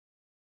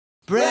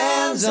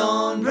Brands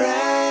on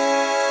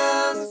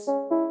Brands.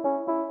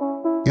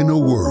 In a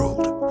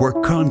world where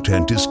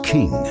content is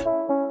king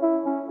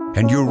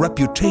and your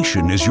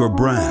reputation is your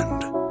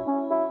brand,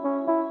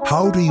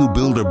 how do you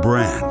build a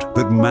brand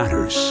that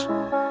matters?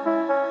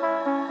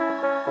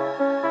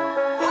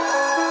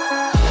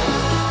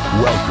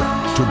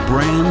 Welcome to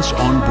Brands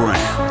on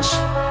Brands,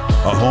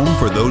 a home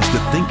for those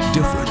that think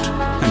different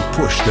and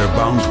push their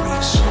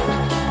boundaries.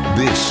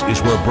 This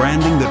is where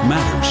branding that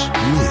matters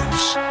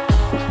lives.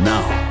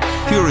 Now,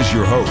 here is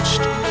your host,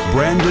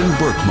 Brandon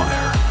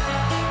Birkmeyer.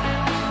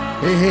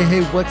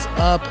 Hey, what's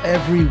up,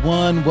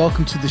 everyone?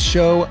 Welcome to the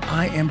show.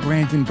 I am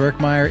Brandon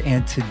Birkmeyer,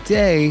 and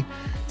today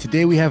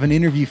we have an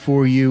interview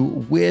for you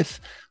with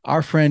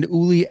our friend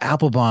Uli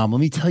Appelbaum.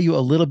 Let me tell you a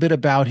little bit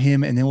about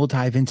him, and then we'll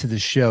dive into the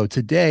show.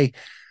 Today,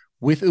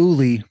 with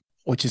Uli,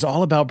 which is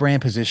all about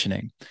brand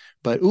positioning.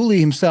 But Uli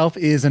himself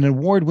is an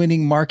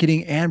award-winning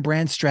marketing and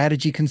brand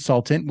strategy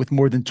consultant with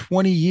more than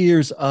 20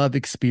 years of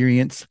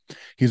experience.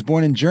 He was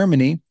born in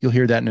Germany. You'll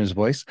hear that in his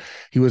voice.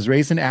 He was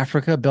raised in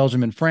Africa,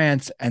 Belgium, and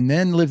France, and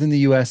then lived in the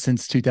U.S.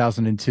 since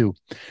 2002.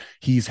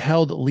 He's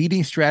held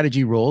leading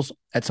strategy roles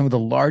at some of the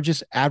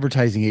largest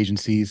advertising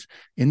agencies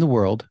in the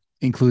world,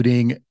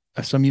 including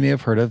some you may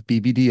have heard of,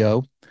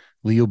 BBDO,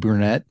 Leo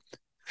Burnett,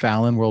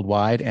 Fallon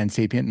Worldwide, and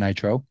Sapient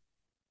Nitro.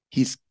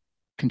 He's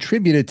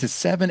contributed to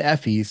 7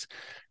 Effies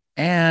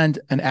and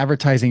an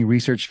Advertising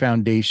Research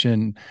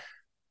Foundation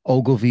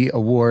Ogilvy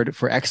Award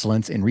for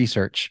Excellence in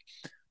Research.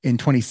 In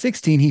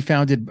 2016, he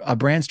founded a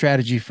brand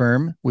strategy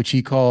firm, which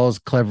he calls,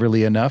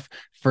 cleverly enough,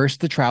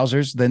 First the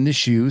Trousers, Then the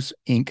Shoes,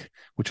 Inc.,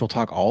 which we'll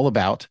talk all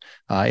about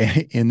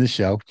in the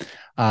show.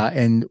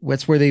 And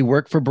that's where they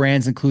work for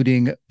brands,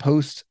 including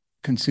Post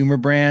Consumer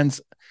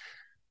Brands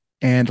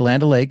and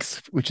Land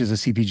O'Lakes, which is a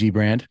CPG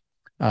brand,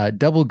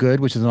 Double Good,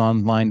 which is an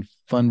online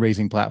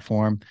fundraising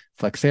platform,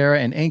 Flexera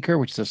and Anchor,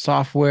 which is a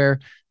software,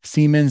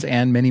 Siemens,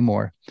 and many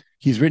more.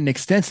 He's written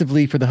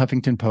extensively for the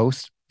Huffington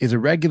Post, is a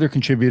regular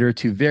contributor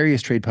to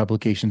various trade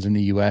publications in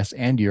the US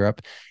and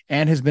Europe,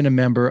 and has been a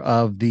member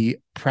of the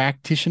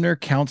Practitioner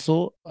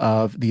Council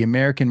of the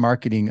American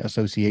Marketing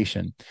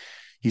Association.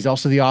 He's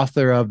also the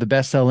author of the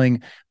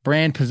best-selling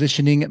Brand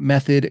Positioning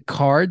Method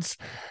Cards.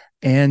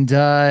 And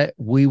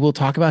we will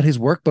talk about his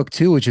workbook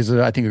too, which is,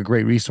 I think, a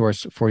great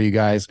resource for you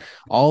guys,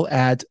 all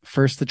at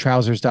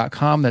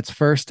firstthetrousers.com. That's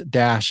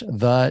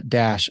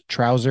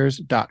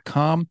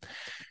first-the-trousers.com.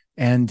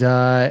 And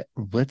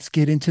let's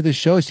get into the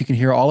show so you can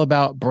hear all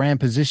about brand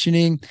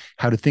positioning,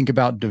 how to think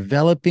about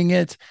developing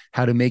it,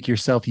 how to make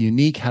yourself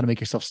unique, how to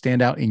make yourself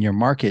stand out in your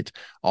market.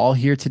 All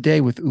here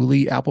today with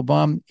Uli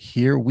Appelbaum.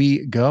 Here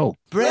we go.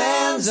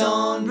 Brands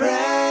on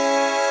Brands.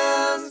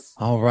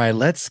 All right,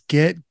 let's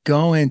get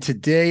going.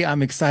 Today,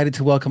 I'm excited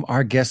to welcome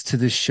our guest to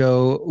the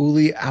show,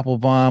 Uli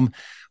Appelbaum.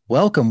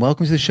 Welcome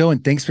to the show,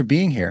 and thanks for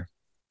being here.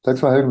 Thanks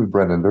for having me,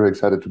 Brandon. Very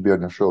excited to be on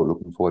your show.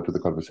 Looking forward to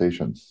the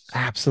conversation.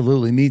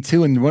 Absolutely, me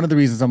too. And one of the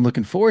reasons I'm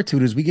looking forward to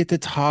it is we get to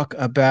talk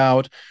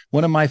about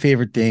one of my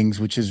favorite things,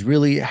 which is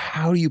really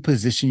how do you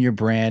position your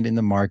brand in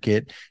the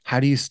market?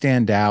 How do you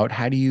stand out?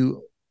 How do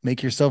you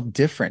make yourself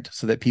different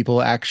so that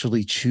people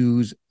actually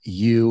choose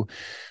you?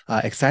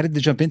 Excited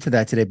to jump into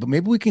that today, but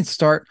maybe we can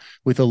start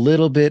with a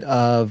little bit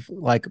of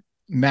like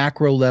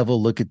macro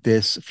level look at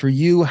this. For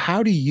you,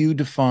 how do you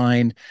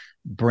define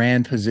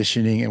brand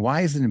positioning and why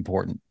is it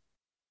important?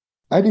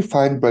 I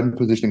define brand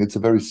positioning. It's a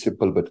very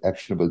simple but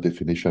actionable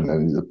definition,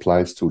 and it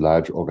applies to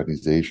large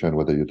organization,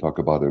 whether you talk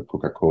about a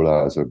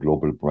Coca-Cola as a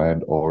global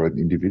brand or an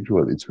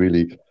individual. It's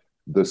really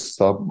the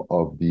sum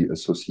of the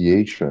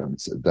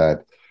associations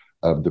that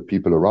the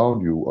people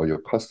around you or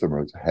your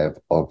customers have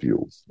of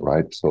you,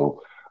 right?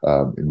 So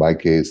in my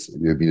case,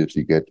 you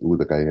immediately get, oh,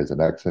 the guy has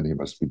an accent, he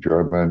must be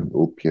German.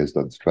 Oh, he has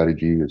done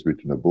strategy, he has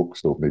written a book,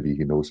 so maybe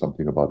he knows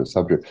something about a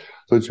subject.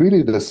 So it's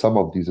really the sum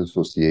of these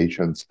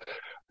associations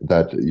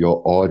that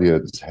your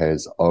audience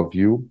has of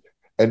you.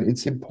 And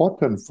it's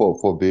important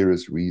for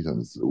various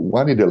reasons.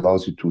 One, it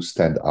allows you to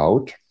stand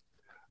out.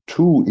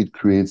 2, it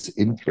creates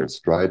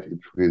interest, right?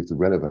 It creates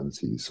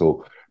relevancy.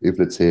 So if,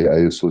 let's say,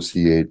 I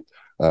associate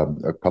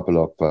a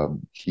couple of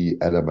key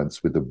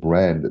elements with the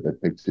brand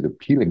that makes it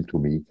appealing to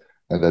me,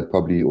 and that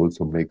probably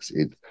also makes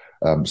it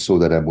so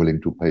that I'm willing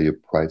to pay a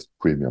price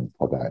premium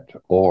for that.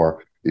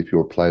 Or if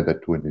you apply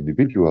that to an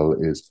individual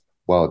is,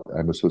 well,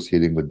 I'm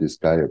associating with this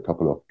guy a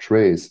couple of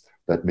traits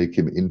that make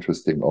him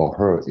interesting or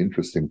her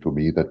interesting to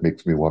me, that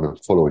makes me want to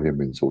follow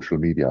him in social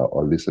media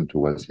or listen to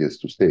what he has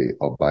to say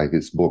or buy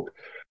his book.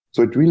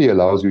 So it really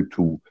allows you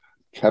to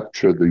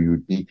capture the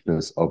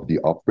uniqueness of the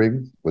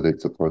offering, whether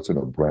it's a person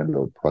or brand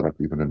or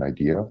product, even an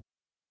idea,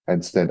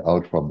 and stand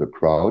out from the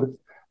crowd.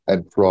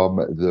 And from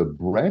the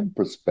brand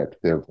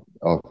perspective,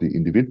 of the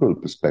individual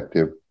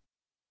perspective,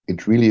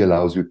 it really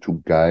allows you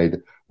to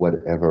guide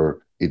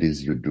whatever it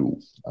is you do.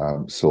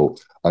 So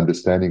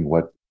understanding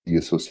what the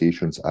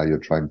associations are you're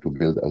trying to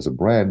build as a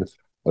brand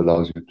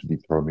allows you to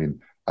determine,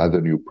 are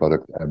the new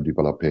product I'm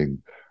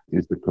developing,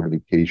 is the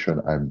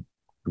communication I'm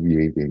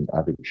creating,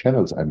 are the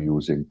channels I'm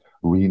using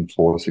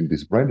reinforcing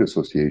these brand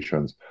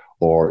associations,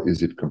 or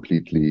is it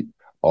completely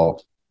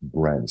off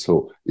brand.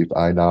 So if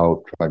I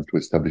now trying to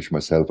establish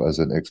myself as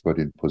an expert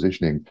in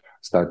positioning,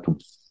 start to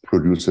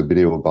produce a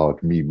video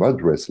about me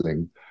mud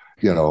wrestling,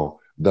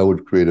 that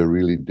would create a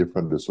really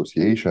different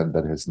association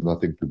that has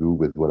nothing to do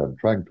with what I'm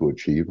trying to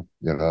achieve.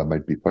 It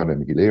might be fun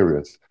and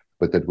hilarious,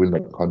 but that will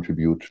not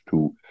contribute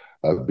to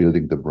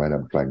building the brand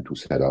I'm trying to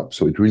set up.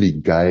 So it really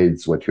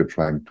guides what you're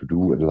trying to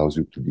do. It allows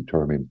you to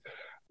determine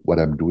what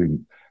I'm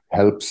doing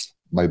helps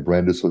my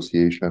brand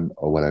association,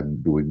 or what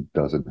I'm doing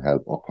doesn't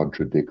help or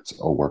contradicts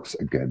or works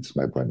against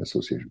my brand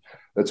association.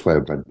 That's why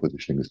brand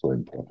positioning is so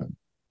important.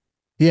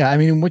 Yeah, I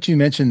mean, what you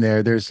mentioned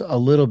there, there's a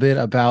little bit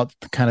about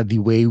kind of the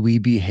way we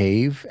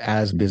behave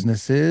as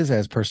businesses,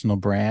 as personal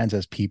brands,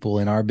 as people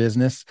in our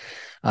business,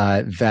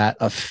 that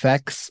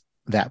affects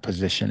that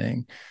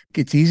positioning.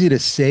 It's easy to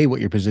say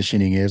what your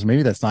positioning is.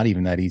 Maybe that's not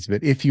even that easy,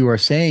 but if you are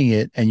saying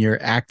it and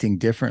you're acting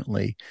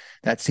differently,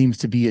 that seems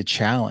to be a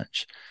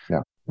challenge.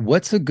 Yeah.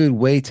 What's a good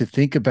way to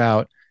think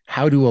about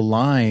how to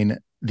align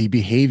the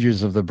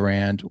behaviors of the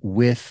brand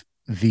with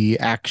the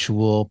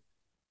actual,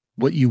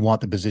 what you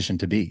want the position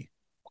to be?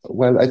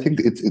 Well, I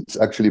think it's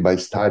actually by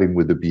starting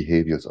with the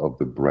behaviors of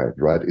the brand,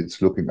 right?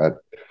 It's looking at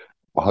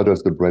how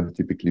does the brand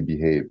typically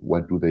behave?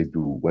 What do they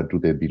do? What do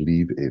they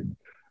believe in?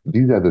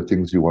 These are the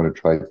things you want to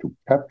try to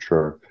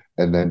capture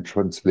and then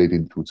translate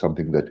into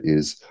something that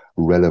is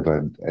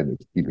relevant and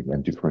appealing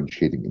and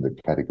differentiating in the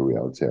category,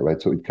 I would say,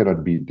 right? So it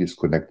cannot be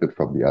disconnected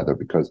from the other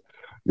because,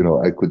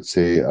 I could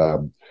say,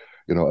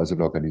 as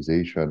an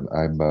organization,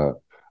 I'm,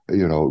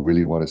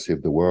 really want to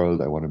save the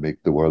world. I want to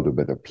make the world a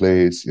better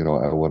place. I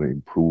want to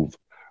improve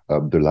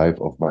the life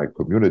of my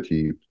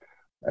community.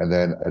 And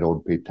then I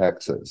don't pay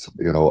taxes.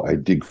 I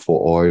dig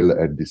for oil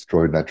and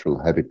destroy natural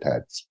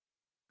habitats.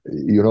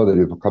 You know that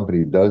if a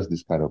company does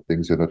this kind of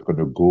things, you're not going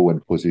to go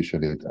and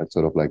position it as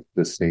sort of like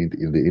the saint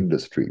in the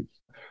industry.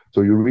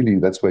 So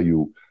that's where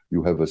you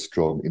have a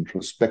strong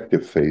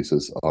introspective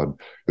phases on,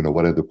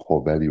 what are the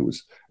core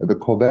values? And the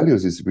core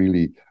values is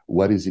really,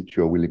 what is it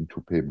you're willing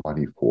to pay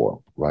money for,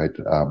 right?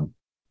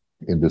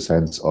 In the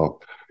sense of,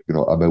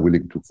 am I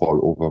willing to fall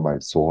over my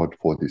sword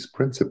for this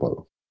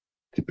principle?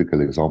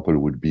 Typical example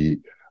would be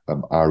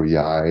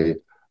REI,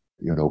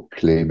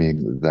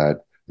 claiming that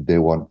they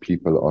want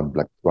people on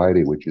Black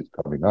Friday, which is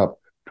coming up,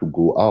 to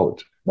go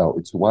out. Now,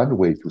 it's one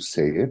way to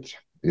say it,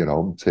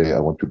 say, I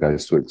want you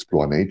guys to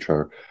explore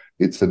nature.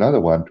 It's another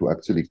one to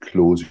actually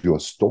close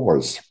your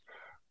stores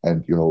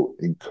and,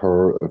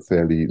 incur a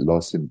fairly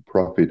loss in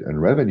profit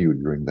and revenue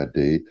during that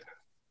day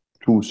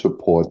to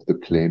support the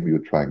claim you're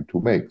trying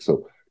to make.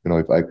 So,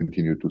 if I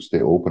continue to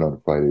stay open on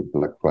Friday,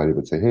 Black Friday,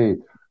 but say, hey,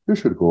 you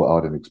should go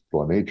out and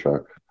explore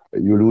nature,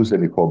 you lose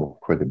any form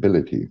of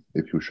credibility.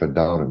 If you shut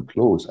down and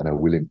close and are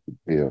willing to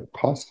pay a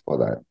cost for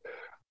that,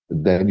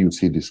 then you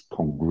see this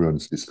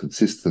congruence, this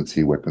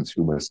consistency where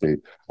consumers say,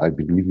 I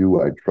believe you,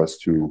 I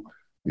trust you,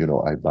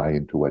 I buy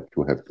into what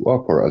you have to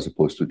offer, as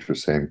opposed to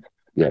just saying,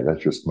 yeah,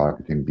 that's just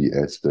marketing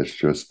BS. That's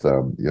just,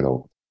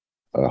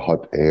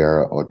 hot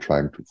air or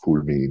trying to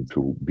fool me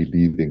into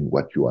believing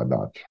what you are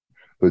not.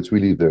 So it's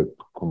really the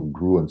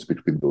congruence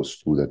between those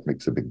two that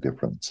makes a big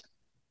difference.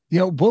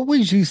 What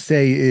would you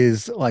say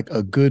is like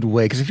a good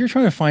way? Because if you're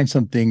trying to find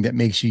something that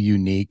makes you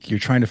unique, you're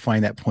trying to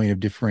find that point of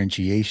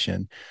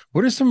differentiation.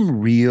 What are some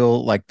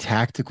real like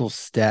tactical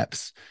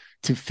steps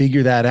to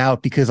figure that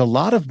out? Because a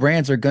lot of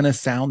brands are going to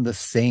sound the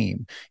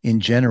same in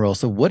general.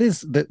 So what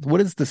is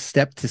the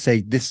step to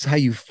say this is how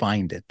you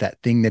find it, that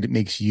thing that it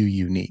makes you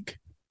unique?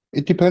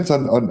 It depends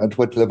on at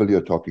what level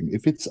you're talking.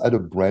 If it's at a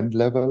brand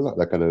level,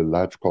 like at a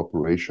large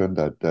corporation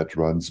that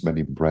runs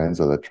many brands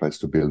or that tries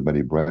to build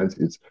many brands,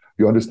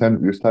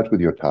 you start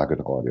with your target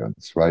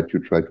audience, right? You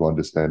try to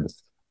understand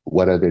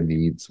what are their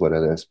needs, what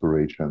are their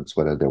aspirations,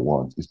 what are their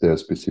wants. Is there a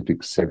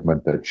specific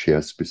segment that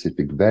shares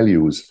specific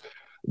values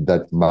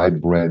that my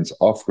brand's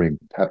offering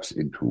taps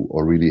into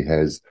or really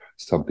has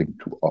something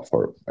to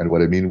offer? And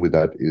what I mean with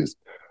that is,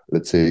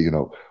 let's say,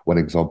 one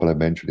example I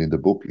mentioned in the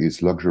book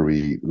is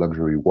luxury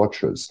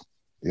watches,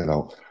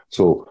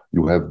 So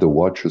you have the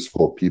watches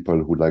for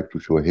people who like to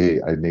show, hey,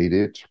 I made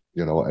it,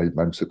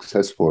 I'm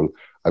successful,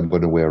 I'm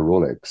going to wear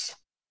Rolex.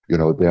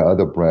 There are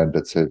other brands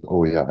that said,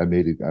 oh yeah, I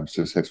made it, I'm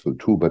successful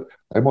too, but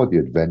I'm more the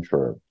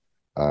adventurer.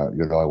 I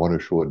want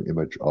to show an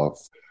image of,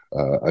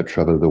 I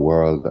travel the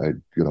world, I,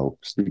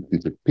 seek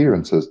these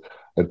experiences.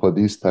 And for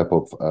these type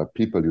of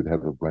people, you'd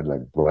have a brand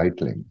like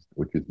Breitling,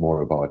 which is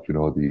more about,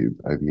 the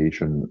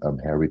aviation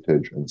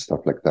heritage and stuff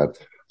like that.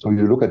 So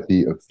you look at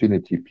the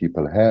affinity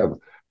people have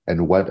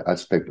and what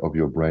aspect of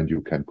your brand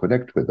you can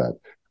connect with that.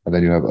 And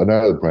then you have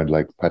another brand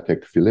like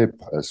Patek Philippe,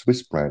 a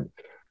Swiss brand,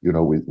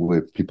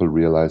 where people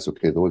realize,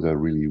 okay, those are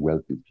really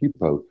wealthy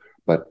people,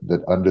 but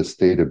that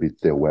understate a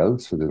bit their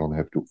wealth, so they don't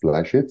have to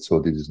flash it. So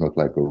this is not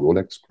like a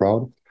Rolex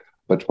crowd.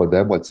 But for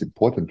them, what's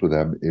important to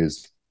them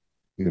is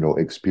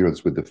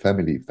experience with the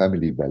family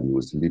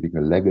values, leaving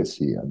a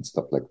legacy and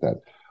stuff like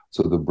that.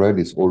 So the brand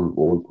is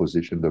all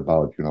positioned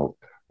about,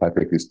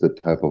 Patek is the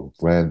type of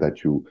brand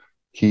that you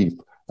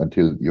keep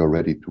until you're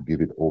ready to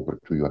give it over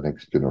to your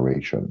next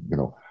generation,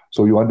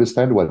 So you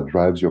understand what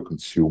drives your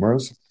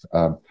consumers,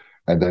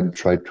 and then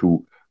try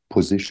to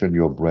position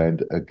your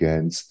brand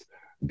against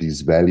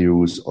these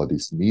values or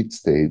these need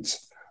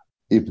states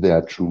if they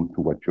are true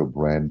to what your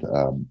brand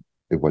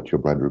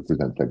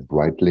represents. Like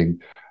Breitling,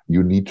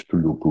 you need to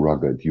look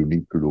rugged. You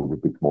need to look a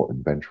bit more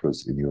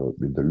adventurous in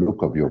the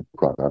look of your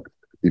product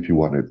if you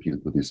want to appeal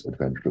to this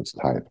adventurous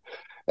type.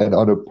 And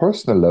on a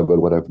personal level,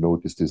 what I've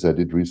noticed is I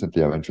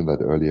mentioned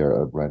that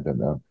earlier,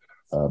 Brandon,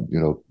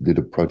 did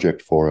a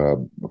project for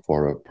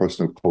a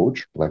personal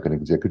coach, like an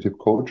executive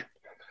coach.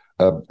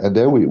 And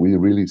there we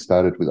really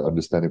started with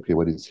understanding, okay,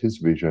 what is his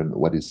vision?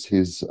 What is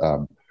his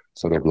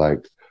sort of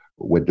like,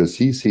 where does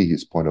he see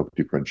his point of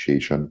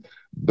differentiation?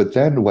 But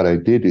then what I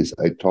did is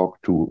I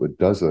talked to a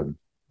dozen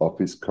of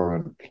his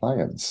current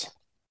clients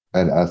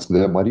and asked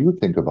them, what do you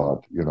think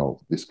about,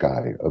 this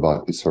guy,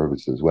 about his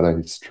services? What are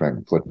his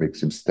strengths? What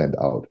makes him stand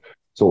out?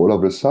 So all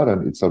of a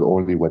sudden, it's not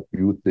only what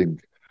you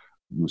think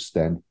you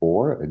stand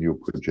for and you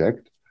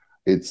project,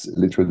 it's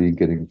literally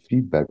getting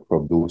feedback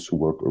from those who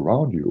work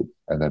around you.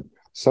 And then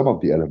some of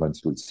the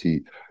elements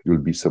you'll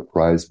be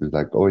surprised with,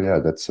 like, oh yeah,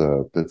 that's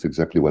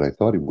exactly what I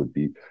thought it would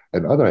be.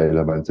 And other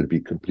elements that be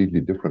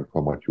completely different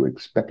from what you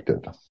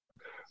expected.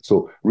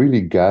 So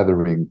really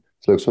gathering,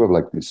 so sort of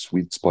like this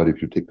sweet spot,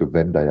 if you take a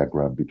Venn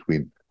diagram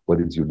between what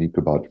is unique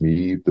about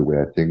me, the way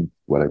I think,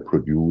 what I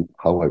produce,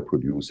 how I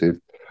produce it,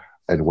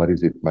 and what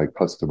is it my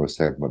customer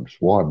segments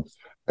want,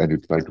 and you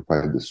try to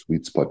find the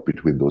sweet spot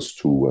between those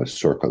two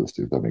circles,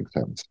 if that makes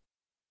sense.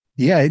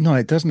 Yeah, no,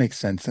 it does make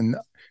sense. And,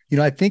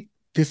 I think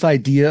this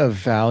idea of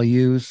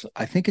values,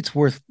 I think it's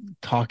worth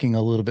talking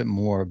a little bit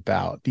more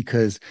about,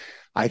 because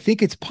I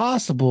think it's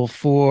possible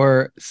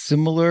for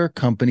similar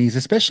companies,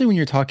 especially when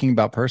you're talking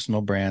about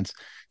personal brands,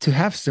 to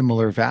have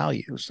similar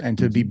values and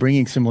to be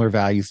bringing similar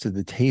values to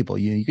the table.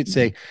 You could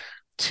say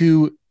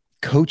two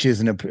coaches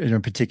in a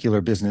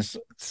particular business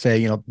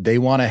say, they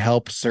want to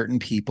help certain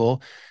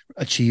people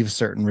achieve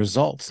certain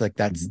results. Like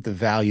that's the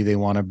value they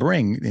want to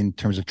bring in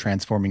terms of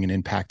transforming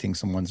and impacting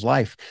someone's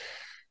life.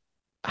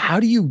 How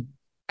do you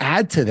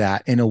add to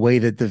that in a way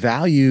that the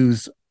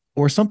values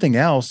or something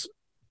else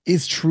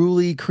is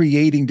truly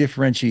creating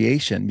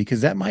differentiation?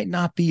 Because that might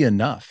not be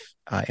enough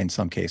in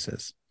some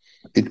cases.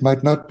 It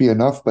might not be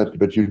enough,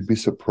 but you'd be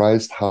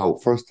surprised how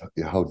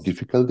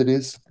difficult it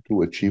is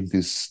to achieve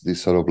this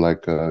sort of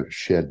like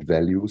shared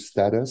value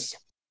status.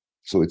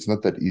 So it's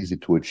not that easy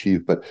to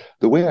achieve. But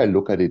the way I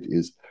look at it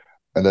is,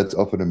 and that's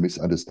often a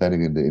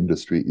misunderstanding in the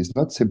industry, is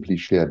not simply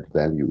shared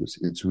values.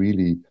 It's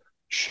really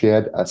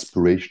shared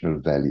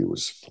aspirational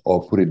values.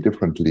 Or put it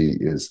differently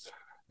is,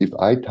 if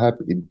I tap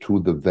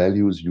into the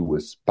values you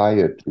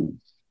aspire to,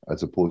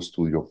 as opposed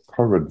to your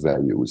current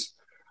values,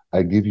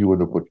 I give you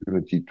an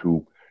opportunity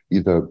to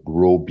either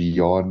grow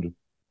beyond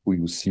who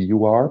you see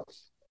you are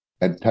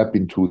and tap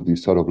into the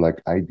sort of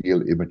like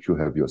ideal image you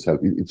have yourself.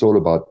 It's all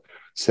about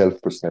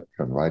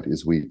self-perception, right?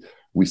 Is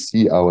we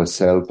see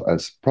ourselves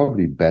as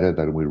probably better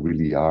than we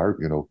really are,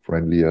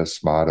 friendlier,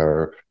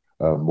 smarter,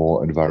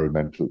 more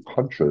environmental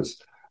conscious.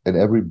 And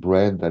every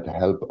brand that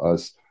help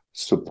us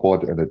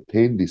support and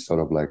attain these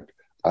sort of like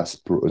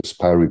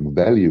aspiring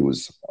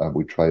values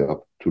we try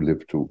to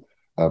live to,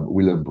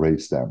 will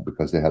embrace them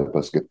because they help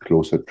us get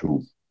closer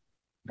to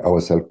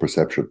our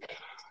self-perception.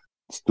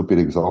 Stupid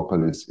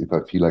example is, if I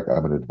feel like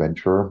I'm an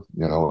adventurer,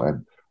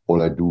 and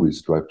all I do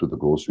is drive to the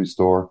grocery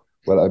store.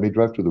 Well, I may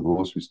drive to the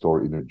grocery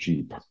store in a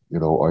Jeep,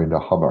 or in a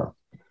Hummer.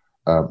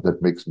 That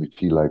makes me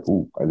feel like,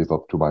 I live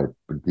up to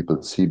when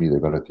people see me, they're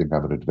going to think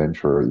I'm an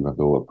adventurer, even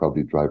though I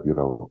probably drive,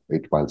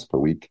 8 miles per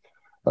week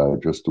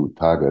just to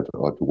Target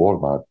or to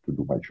Walmart to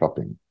do my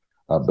shopping.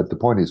 But the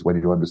point is, when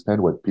you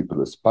understand what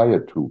people aspire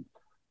to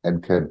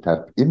and can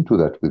tap into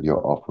that with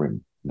your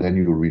offering, then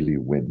you really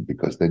win,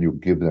 because then you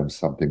give them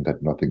something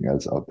that nothing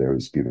else out there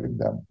is giving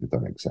them, if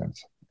that makes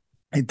sense.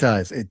 It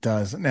does. It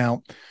does.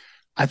 Now,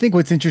 I think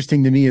what's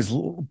interesting to me is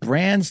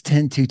brands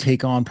tend to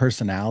take on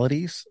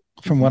personalities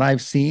from what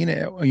I've seen,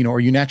 or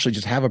you naturally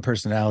just have a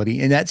personality,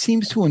 and that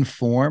seems to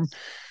inform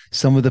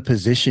some of the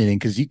positioning,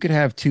 because you could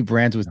have two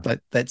brands with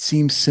that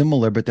seem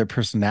similar, but their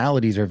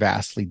personalities are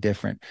vastly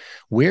different.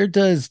 Where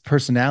does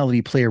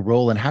personality play a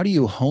role, and how do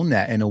you hone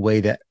that in a way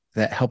that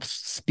helps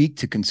speak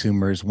to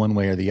consumers one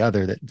way or the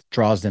other, that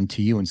draws them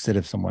to you instead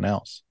of someone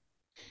else?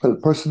 Well,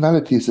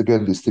 personality is,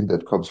 again, this thing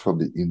that comes from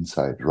the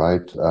inside,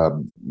 right?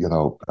 I'm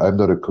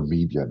not a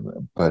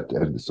comedian,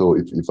 and so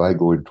if I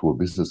go into a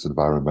business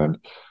environment,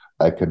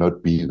 I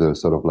cannot be the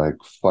sort of like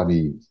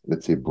funny,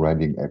 let's say,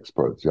 branding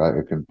expert. Yeah,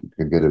 I can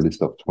get a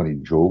list of 20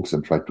 jokes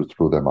and try to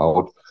throw them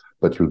out,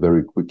 but you'll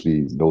very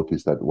quickly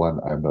notice that,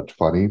 one, I'm not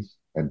funny,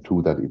 and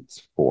two, that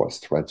it's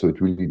forced, right? So it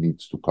really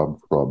needs to come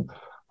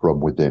from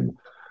within.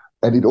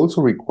 And it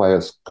also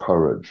requires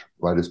courage,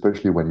 right?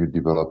 Especially when you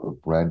develop a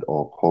brand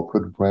or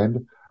corporate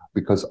brand,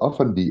 because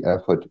often the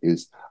effort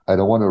is, I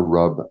don't want to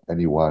rub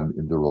anyone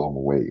in the wrong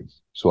way.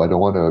 So I don't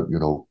want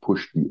to,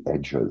 push the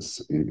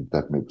edges, if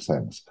that makes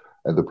sense.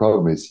 And the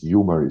problem is,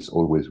 humor is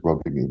always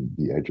rubbing in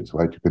the edges,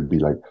 right? You can be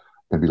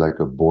like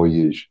a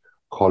boyish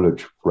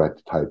college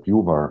frat type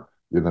humor.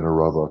 You're going to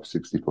rub off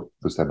 60%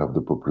 of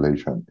the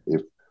population.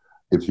 If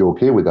If you're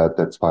okay with that,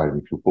 that's fine.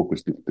 If you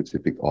focus the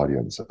specific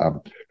audience,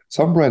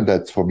 some brand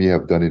that for me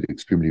have done it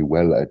extremely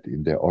well at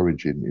in their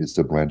origin is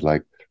a brand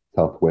like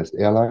Southwest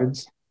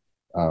Airlines,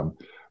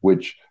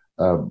 which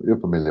you're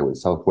familiar with.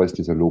 Southwest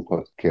is a low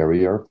cost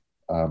carrier.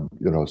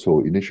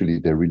 So initially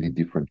they really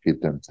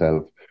differentiate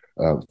themselves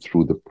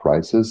through the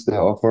prices they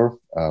offer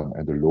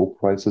and the low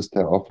prices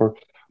they offer.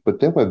 But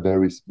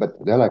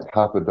they're like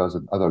half a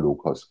dozen other low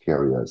cost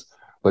carriers.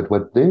 But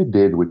what they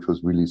did, which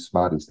was really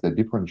smart, is they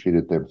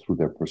differentiated them through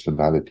their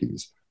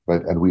personalities,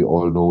 right? And we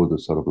all know the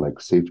sort of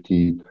like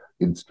safety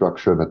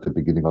instruction at the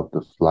beginning of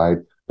the flight.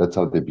 That's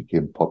how they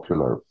became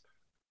popular,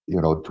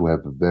 to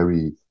have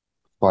very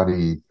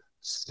funny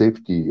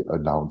safety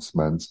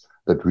announcements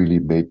that really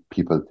made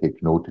people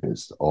take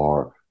notice,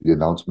 or the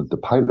announcement the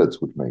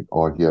pilots would make.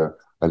 Or here,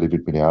 I live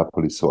in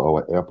Minneapolis, so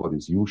our airport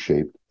is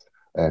U-shaped,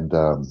 and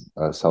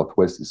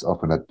Southwest is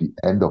often at the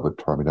end of a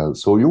terminal.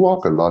 So you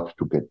walk a lot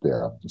to get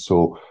there.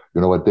 So,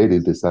 what they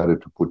did,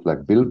 decided to put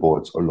like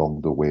billboards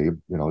along the way,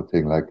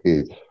 saying like,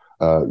 hey,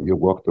 you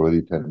walked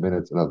already 10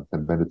 minutes, another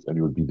 10 minutes, and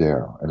you'll be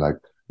there. And like,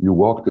 you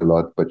walked a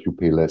lot, but you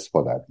pay less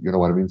for that. You know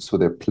what I mean? So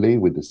they play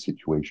with the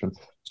situation.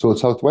 So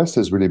Southwest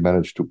has really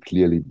managed to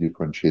clearly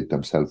differentiate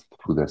themselves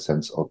through their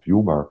sense of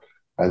humor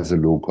as a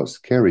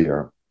low-cost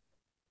carrier.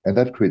 And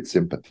that creates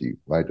sympathy,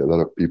 right? A lot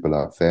of people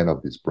are a fan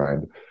of this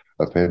brand,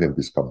 a fan of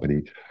this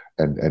company,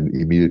 and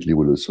immediately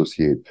will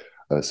associate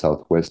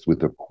Southwest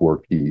with a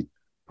quirky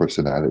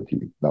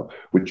personality. Now,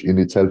 which in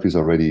itself is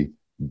already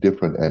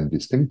different and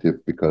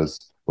distinctive,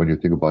 because when you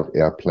think about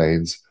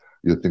airplanes,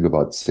 you think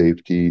about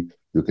safety,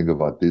 you think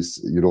about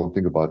this, you don't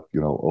think about,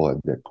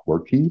 and they're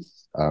quirky.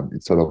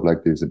 It's sort of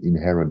like there's an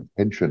inherent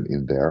tension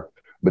in there,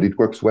 but it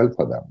works well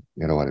for them.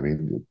 You know what I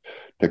mean?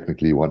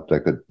 Technically, you want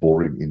like a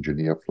boring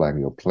engineer flying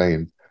your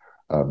plane,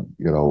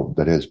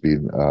 that has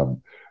been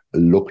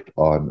looked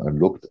on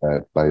and looked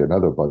at by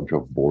another bunch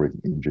of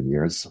boring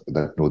engineers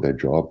that know their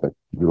job, but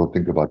you don't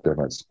think about them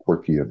as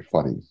quirky and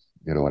funny.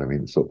 You know what I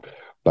mean? So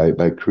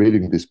by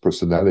creating this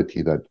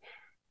personality that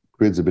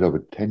creates a bit of a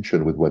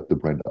tension with what the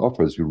brand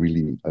offers, you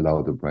really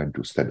allow the brand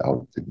to stand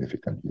out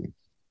significantly.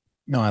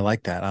 No, I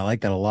like that. I like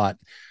that a lot.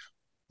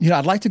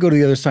 I'd like to go to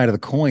the other side of the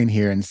coin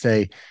here and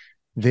say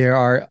there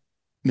are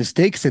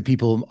mistakes that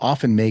people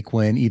often make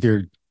when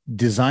either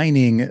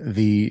designing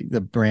the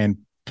brand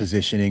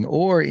positioning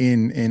or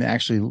in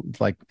actually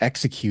like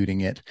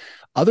executing it,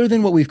 other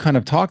than what we've kind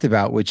of talked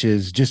about, which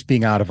is just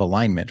being out of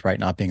alignment, right?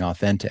 Not being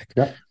authentic.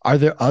 Yeah. Are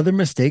there other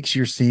mistakes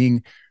you're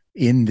seeing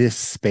in this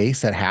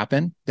space that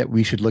happen that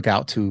we should look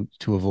out to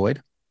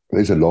avoid?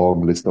 There's a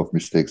long list of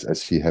mistakes I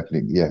see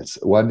happening. Yes.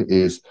 One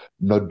is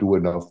not do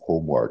enough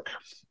homework,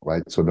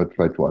 right? So not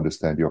try to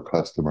understand your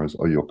customers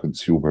or your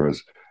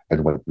consumers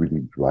and what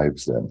really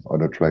drives them, or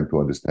not trying to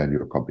understand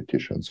your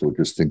competition. So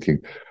just thinking,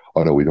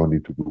 oh no, we don't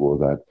need to do all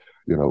that.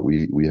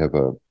 We have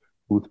a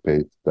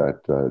toothpaste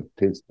that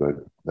tastes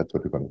good. That's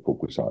what we're going to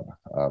focus on,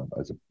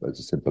 as a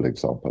simple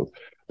example.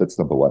 That's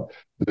number one.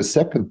 The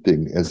second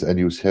thing is, and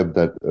you have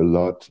that a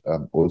lot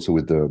also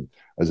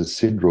as a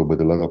syndrome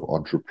with a lot of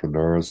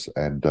entrepreneurs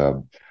and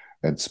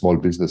small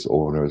business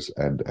owners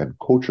and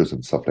coaches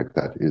and stuff like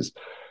that, is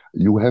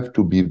you have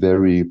to be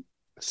very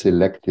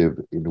selective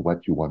in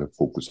what you want to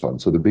focus on.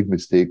 So the big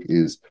mistake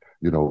is,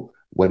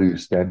 what do you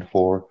stand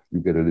for? You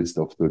get a list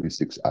of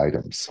 36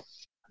 items.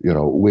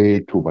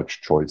 Way too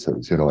much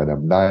choices, and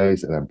I'm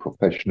nice and I'm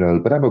professional,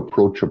 but I'm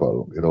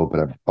approachable, but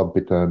I'm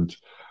competent.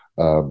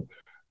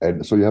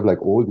 And so you have like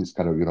all these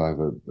kind of, I have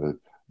a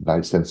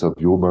nice sense of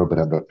humor, but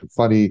I'm not too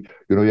funny.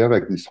 You have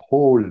like this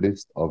whole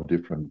list of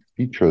different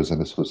features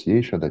and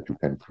association that you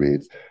can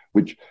create,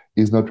 which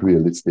is not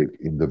realistic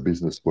in the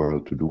business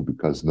world to do,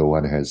 because no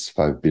one has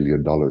 $5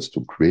 billion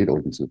to create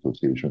all this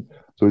association.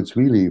 So it's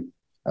really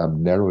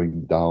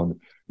narrowing down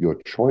your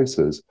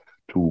choices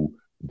to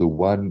the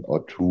one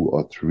or two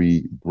or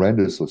three brand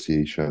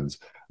associations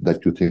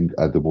that you think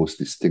are the most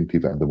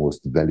distinctive and the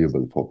most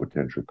valuable for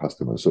potential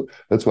customers. So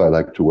that's why I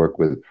like to work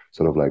with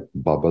sort of like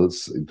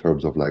bubbles, in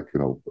terms of like,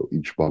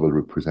 each bubble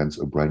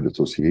represents a brand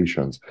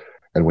associations.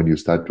 And when you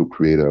start to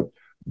create a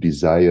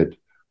desired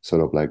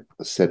sort of like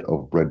a set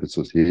of brand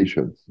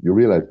associations, you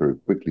realize very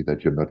quickly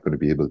that you're not going to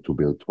be able to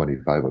build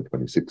 25 or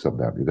 26 of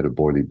them. You're going to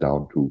boil it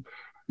down to,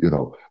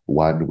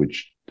 one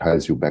which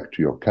ties you back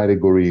to your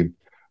category,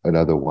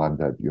 another one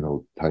that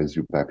ties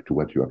you back to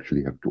what you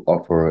actually have to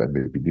offer, and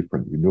maybe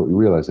different. You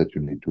realize that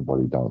you need to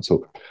boil it down.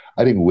 So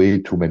I think way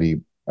too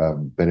many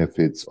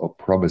benefits or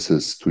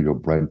promises to your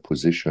brand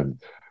position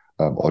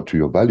or to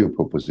your value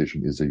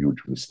proposition is a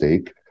huge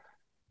mistake.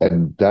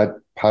 And that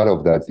part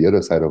of that, the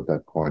other side of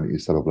that coin,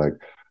 is sort of like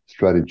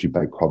strategy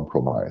by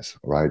compromise,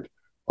 right?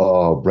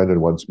 Oh,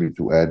 Brendan wants me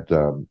to add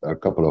a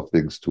couple of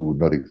things to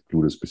not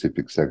exclude a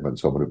specific segment,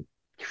 so I'm going to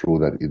throw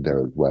that in there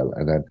as well.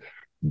 And then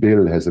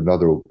Bill has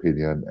another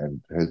opinion and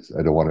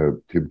I don't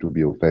want him to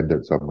be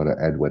offended, so I'm going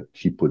to add what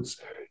he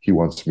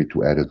wants me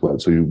to add as well.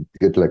 So you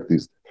get like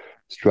these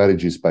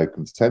strategies by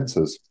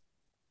consensus,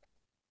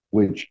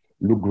 which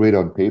look great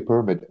on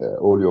paper, make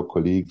all your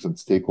colleagues and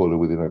stakeholders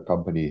within a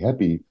company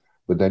happy,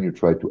 but then you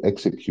try to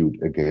execute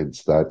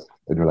against that,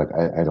 and you're like,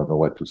 I don't know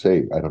what to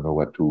say. I don't know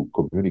what to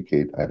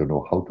communicate. I don't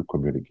know how to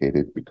communicate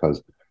it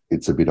because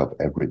it's a bit of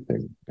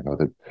everything.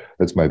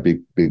 That's my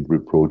big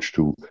reproach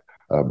to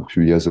a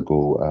few years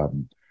ago.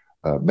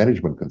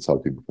 Management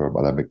consulting firm,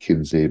 like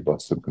McKinsey,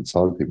 Boston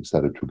Consulting,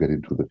 started to get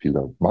into the field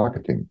of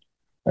marketing,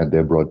 and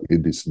they brought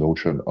in this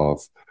notion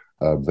of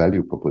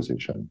value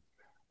proposition.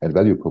 And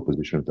value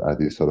propositions are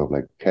this sort of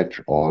like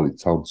catch-all. It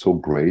sounds so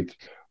great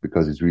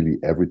because it's really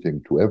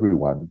everything to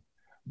everyone,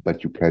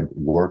 but you can't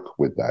work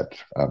with that.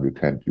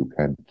 You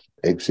can't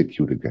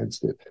execute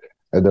against it.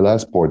 And the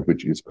last point,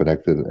 which is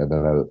connected, and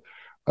then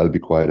I'll be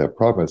quiet, I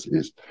promise,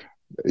 is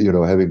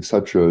having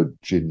such a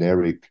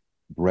generic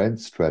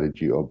brand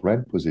strategy or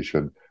brand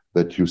position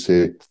that you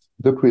say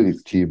the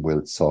creative team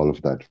will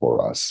solve that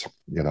for us.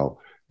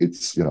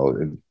 It's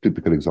a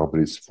typical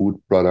example is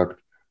food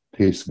product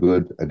tastes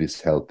good and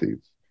is healthy.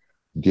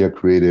 Dear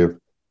creative,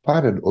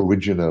 find an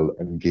original,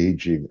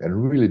 engaging,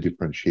 and really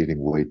differentiating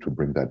way to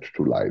bring that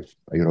to life.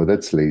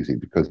 That's lazy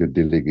because you're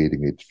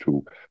delegating it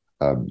to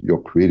your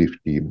creative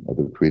team or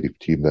the creative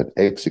team that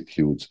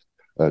executes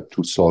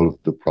to solve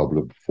the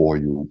problem for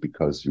you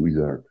because you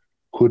either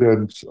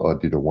couldn't or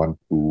didn't want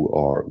to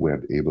or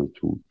weren't able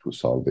to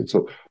solve it.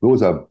 So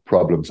those are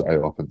problems I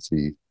often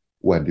see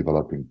when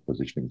developing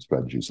positioning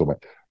strategies. So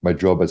my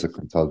job as a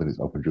consultant is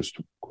often just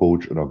to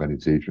coach an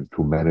organization,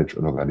 to manage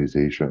an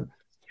organization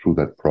through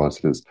that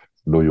process.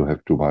 No, you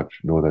have too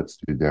much. No, that's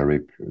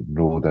generic.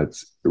 No,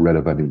 that's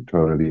irrelevant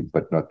internally,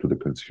 but not to the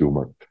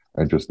consumer,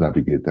 and just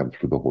navigate them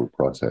through the whole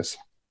process.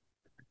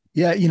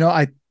 Yeah,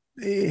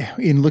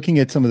 in looking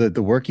at some of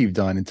the work you've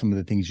done and some of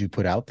the things you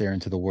put out there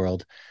into the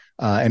world,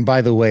 and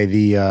by the way,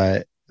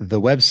 the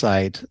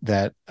website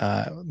that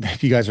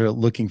if you guys are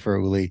looking for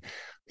Uli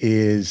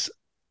is,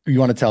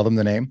 you want to tell them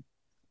the name?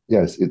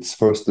 Yes, it's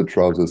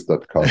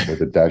firstthetrousers.com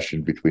with a dash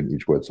in between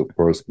each word. So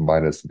first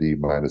minus the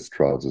minus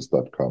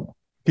trousers.com.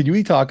 Could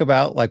you talk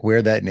about like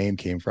where that name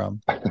came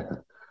from?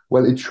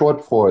 Well, it's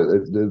short for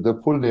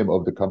the full name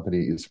of the company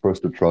is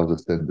First the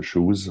Trousers, then the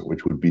Shoes,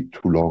 which would be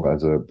too long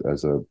as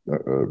a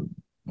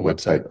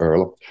website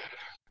URL.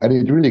 And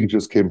it really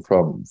just came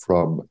from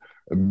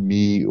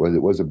me. Well,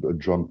 it was a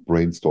drunk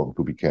brainstorm,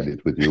 to be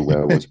candid with you,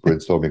 where I was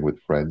brainstorming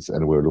with friends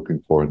and we were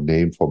looking for a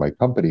name for my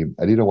company.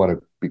 I didn't want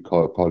to be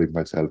calling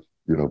myself,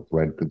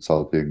 brand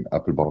consulting,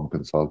 Applebaum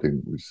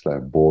Consulting, which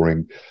is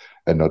boring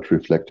and not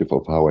reflective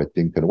of how I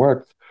think and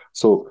work.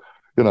 So,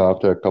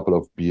 after a couple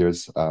of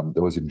beers, that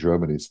was in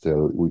Germany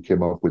still, we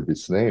came up with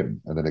this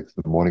name. And the next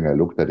morning I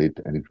looked at it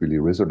and it really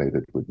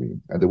resonated with me.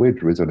 And the way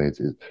it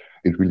resonates is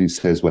it really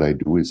says what I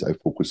do is I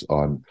focus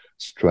on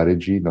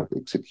strategy, not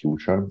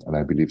execution. And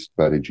I believe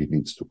strategy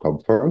needs to come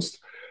first.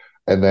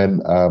 And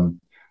then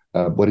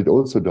what it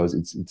also does,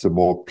 it's a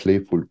more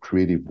playful,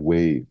 creative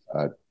way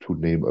to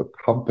name a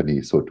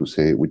company, so to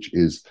say, which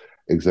is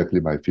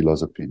exactly my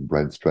philosophy in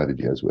brand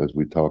strategy. As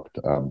we talked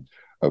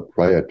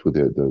prior to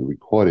the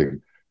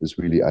recording, is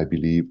really, I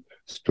believe,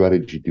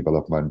 strategy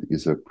development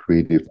is a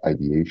creative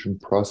ideation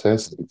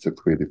process. It's a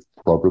creative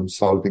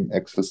problem-solving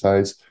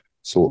exercise.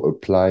 So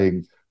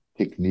applying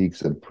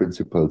techniques and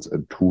principles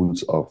and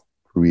tools of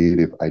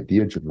creative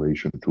idea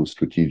generation to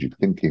strategic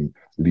thinking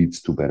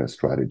leads to better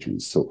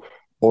strategies. So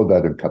all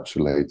that is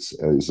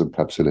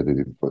encapsulated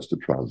in First the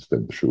Trousers,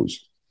 then the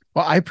Shoes.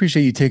 Well, I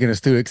appreciate you taking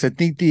us through it because I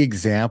think the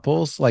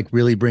examples like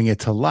really bring it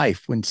to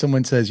life. When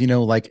someone says,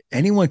 like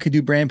anyone could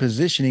do brand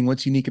positioning,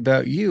 what's unique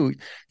about you?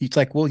 It's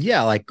like, well,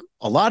 yeah, like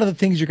a lot of the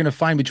things you're going to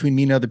find between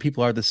me and other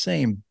people are the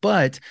same.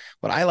 But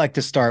what I like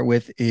to start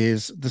with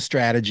is the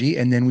strategy,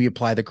 and then we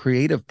apply the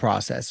creative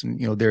process.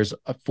 And, there's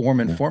a form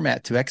and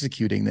format to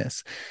executing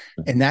this.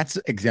 And that's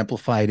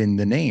exemplified in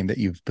the name that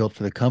you've built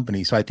for the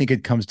company. So I think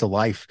it comes to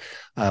life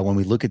when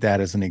we look at that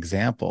as an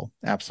example.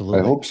 Absolutely.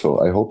 I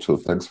hope so.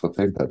 Thanks for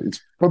saying that.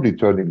 It's probably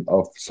turning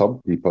off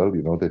some people,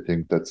 they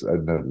think that's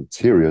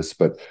serious,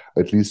 but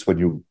at least when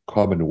you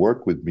come and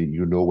work with me,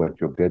 you know what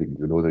you're getting.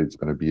 You know that it's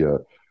going to be a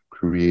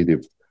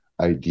creative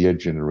idea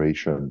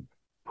generation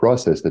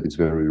process that is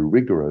very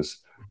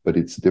rigorous, but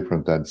it's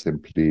different than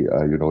simply,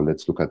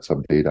 let's look at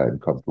some data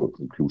and come to a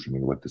conclusion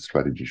on what the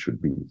strategy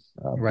should be.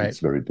 Right. It's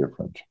very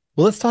different.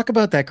 Well, let's talk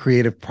about that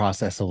creative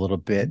process a little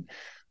bit,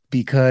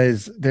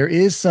 because there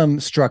is some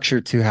structure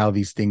to how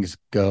these things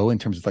go in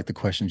terms of like the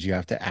questions you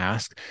have to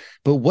ask.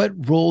 But what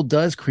role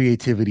does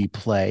creativity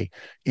play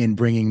in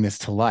bringing this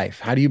to life?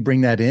 How do you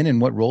bring that in, and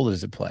what role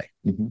does it play?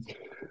 Mm-hmm.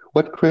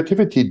 What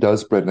creativity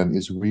does, Brendan,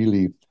 is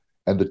really,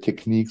 and the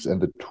techniques and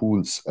the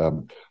tools.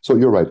 So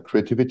you're right.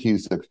 Creativity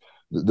is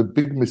the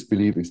big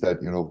misbelief is that,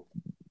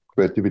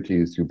 creativity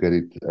is you get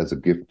it as a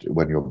gift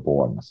when you're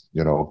born,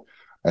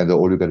 and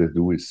all you got to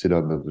do is sit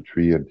under the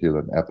tree until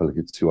an apple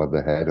hits you on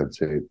the head and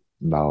say,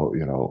 now,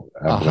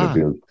 I'm going to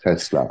build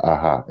Tesla.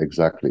 Aha,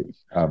 exactly.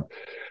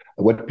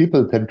 What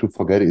people tend to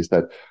forget is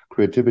that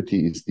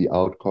creativity is the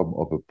outcome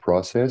of a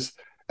process.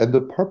 And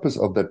the purpose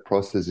of that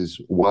process is,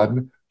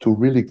 one, to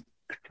really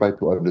try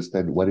to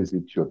understand what is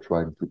it you're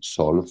trying to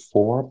solve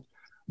for.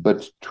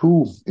 But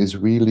two is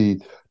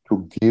really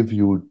to give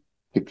you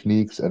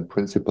techniques and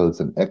principles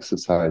and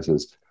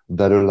exercises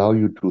that allow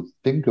you to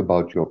think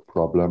about your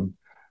problem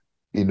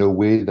in a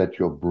way that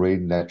your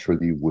brain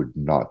naturally would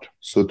not.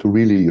 So to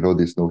really,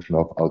 this notion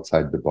of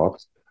outside the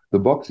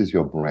box is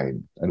your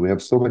brain. And we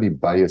have so many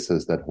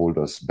biases that hold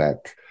us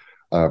back,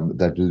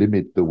 that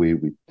limit the way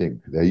we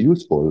think. They're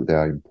useful, they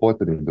are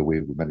important in the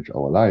way we manage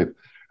our life,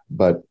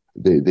 but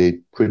they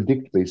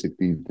predict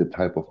basically the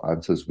type of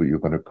answers you're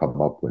going to come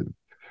up with.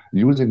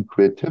 Using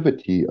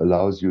creativity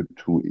allows you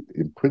to,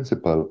 in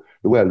principle,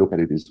 the way I look at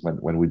it is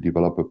when we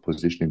develop a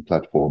positioning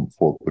platform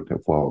for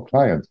our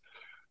clients,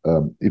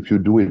 if you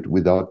do it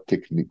without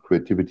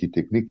creativity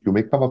technique, you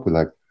may come up with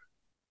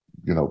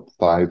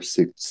 5,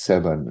 6,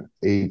 7,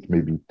 8,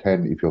 maybe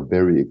 10 if you're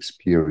very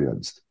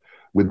experienced.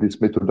 With this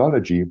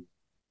methodology,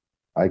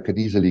 I can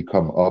easily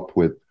come up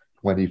with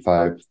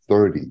 25,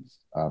 30,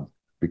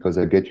 because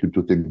I get you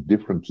to think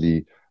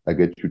differently. I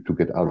get you to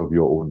get out of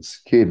your own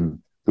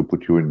skin, to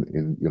put you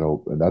in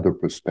another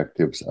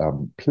perspective's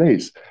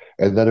place.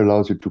 And that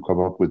allows you to come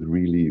up with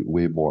really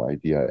way more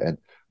idea. And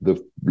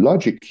the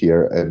logic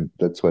here, and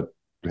that's what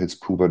has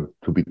proven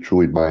to be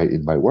true in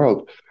my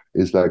world,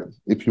 is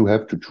if you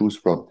have to choose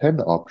from 10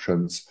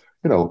 options,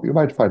 you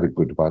might find a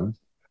good one.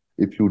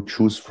 If you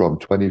choose from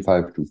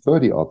 25 to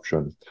 30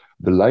 options,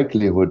 the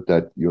likelihood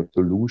that your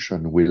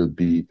solution will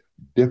be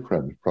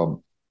different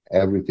from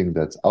everything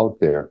that's out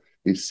there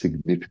is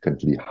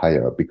significantly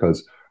higher,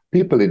 because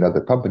people in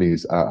other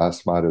companies are as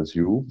smart as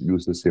you,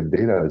 use the same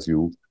data as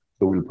you,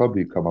 so we'll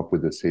probably come up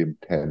with the same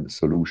 10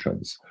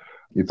 solutions.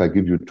 If I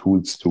give you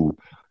tools to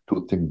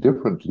think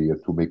differently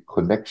and to make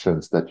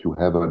connections that you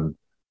haven't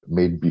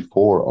made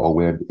before or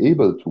weren't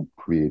able to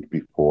create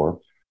before,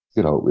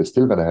 we're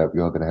still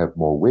you're going to have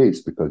more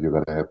waste, because you're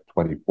going to have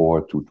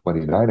 24 to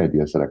 29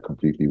 ideas that are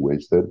completely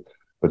wasted.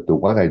 But the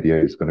one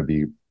idea is going to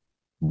be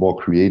more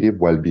creative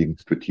while being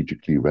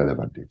strategically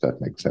relevant, if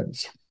that makes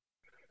sense.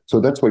 So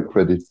that's why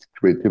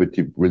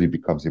creativity really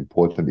becomes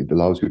important. It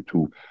allows you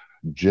to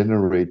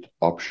generate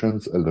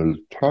options and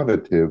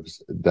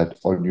alternatives that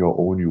on your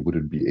own you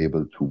wouldn't be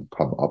able to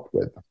come up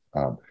with.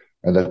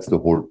 And that's the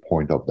whole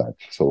point of that.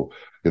 So,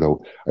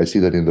 I see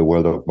that in the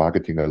world of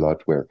marketing a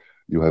lot, where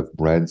you have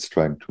brand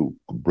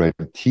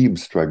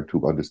teams trying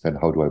to understand,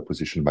 how do I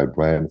position my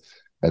brand?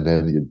 And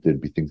then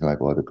there'd be things like,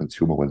 the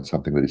consumer wants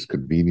something that is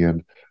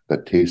convenient,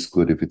 that tastes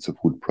good if it's a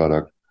food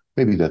product.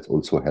 Maybe that's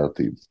also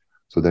healthy.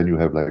 So then you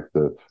have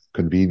the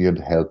convenient,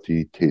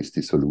 healthy,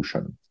 tasty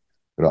solution.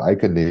 I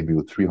can name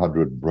you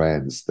 300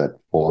 brands that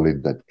fall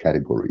in that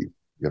category.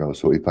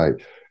 So if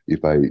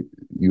I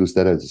use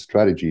that as a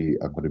strategy,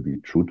 I'm going to be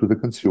true to the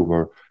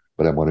consumer,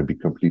 but I'm going to be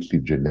completely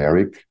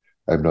generic.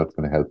 I'm not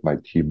going to help my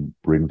team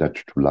bring that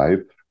to life.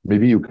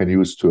 Maybe you can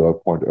use, to a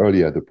point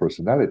earlier, the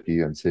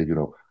personality and say,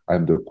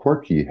 I'm the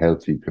quirky,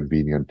 healthy,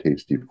 convenient,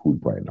 tasty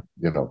food brand.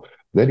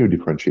 Then you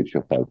differentiate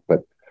yourself. But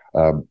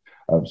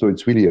so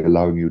it's really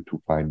allowing you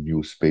to find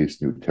new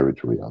space, new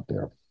territory out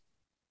there.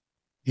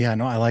 Yeah,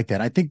 no, I like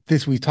that. I think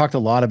we talked a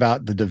lot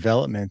about the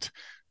development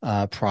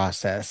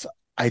process.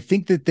 I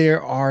think that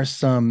there are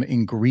some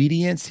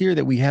ingredients here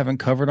that we haven't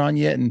covered on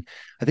yet. And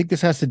I think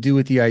this has to do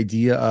with the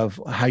idea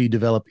of how you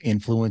develop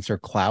influence or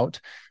clout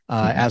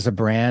as a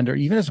brand, or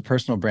even as a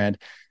personal brand,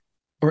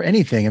 or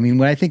anything. I mean,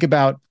 when I think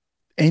about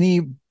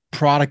any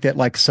product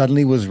that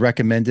suddenly was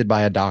recommended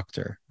by a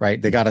doctor,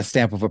 right? They got a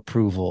stamp of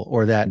approval,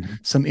 or that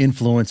some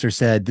influencer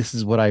said, this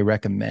is what I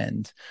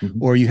recommend,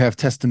 or you have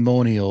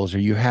testimonials, or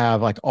you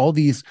have all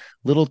these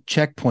little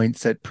checkpoints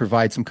that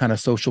provide some kind of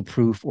social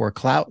proof or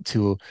clout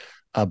to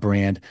a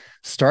brand,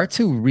 start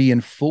to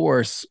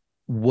reinforce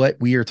what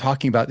we are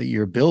talking about that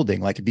you're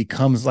building. It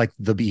becomes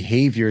the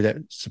behavior that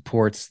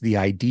supports the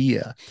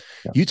idea.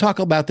 Yeah. You talk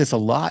about this a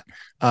lot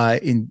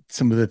in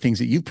some of the things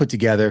that you've put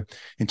together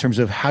in terms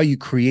of how you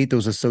create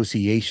those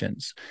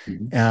associations.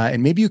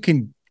 And maybe you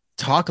can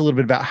talk a little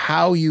bit about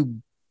how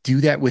you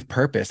do that with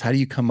purpose. How do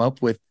you come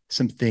up with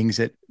some things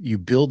that you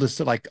build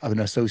an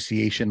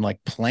association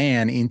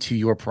plan into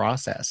your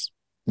process?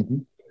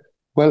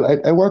 Well,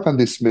 I work on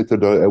this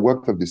methodology.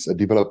 I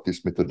developed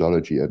this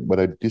methodology, and what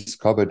I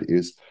discovered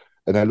is,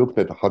 and I looked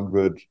at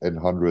hundreds and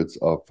hundreds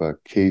of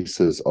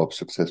cases of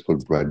successful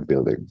brand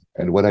building.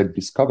 And what I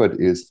discovered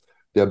is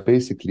there are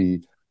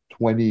basically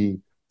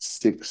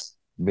 26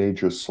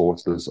 major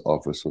sources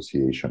of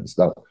associations.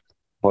 Now,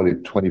 call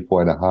it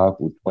 24 and a half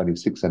or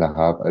 26 and a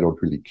half, I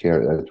don't really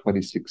care. There are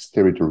 26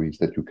 territories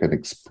that you can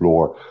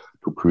explore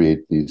to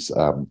create these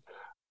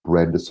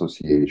brand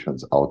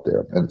associations out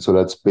there. And so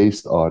that's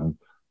based on,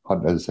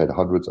 as I said,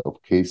 hundreds of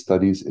case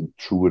studies in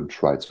true and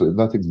tried. So there's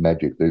nothing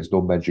magic. There's no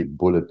magic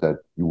bullet that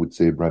you would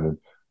say, Brandon,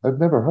 I've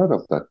never heard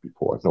of that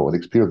before. No, an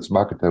experienced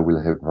marketer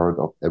will have heard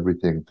of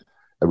everything,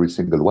 every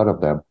single one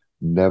of them,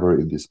 never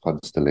in this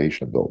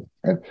constellation though.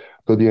 And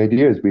so the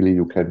idea is really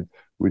you can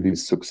really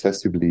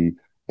successively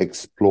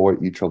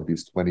explore each of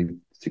these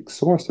 26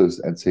 sources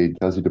and say,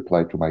 does it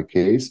apply to my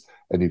case?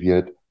 And if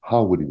yet,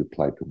 how would it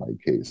apply to my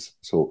case?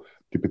 So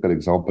typical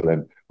example,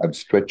 and I'm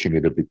stretching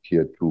it a bit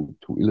here to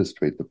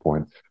illustrate the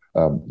point.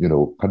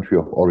 Country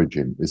of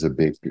origin is a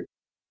big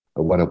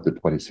one of the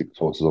 26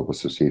 sources of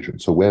association.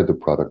 So where the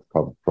product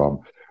comes from,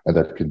 and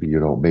that can be,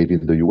 made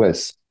in the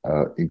US,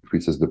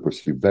 increases the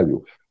perceived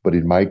value. But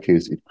in my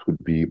case, it could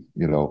be,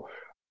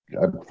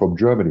 I'm from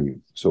Germany.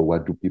 So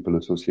what do people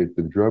associate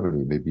with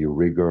Germany? Maybe a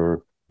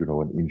rigor,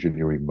 an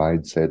engineering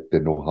mindset, they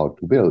know how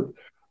to build.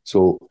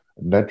 So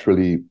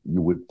naturally,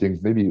 you would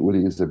think maybe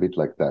Uli is a bit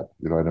like that,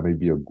 and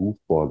maybe a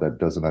goofball that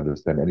doesn't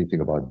understand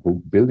anything about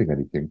building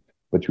anything,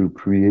 but you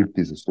create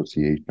these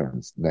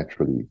associations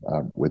naturally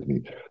with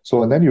me.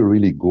 So, and then you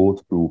really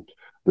go through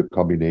the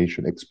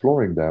combination,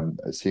 exploring them,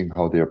 seeing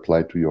how they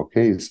apply to your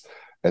case,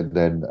 and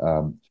then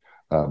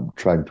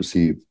trying to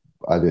see,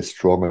 are they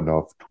strong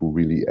enough to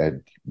really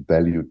add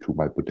value to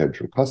my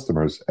potential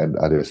customers, and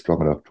are they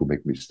strong enough to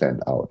make me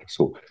stand out?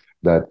 So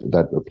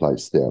that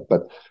applies there.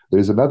 But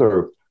there's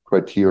another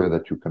criteria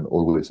that you can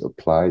always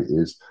apply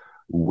is,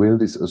 will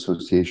this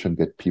association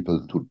get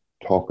people to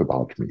talk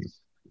about me?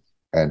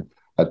 And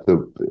at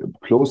the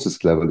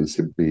closest level is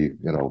simply,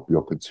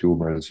 your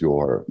consumers,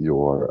 your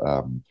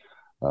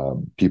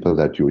people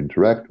that you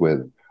interact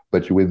with.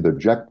 But you win the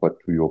jackpot,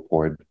 to your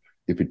point,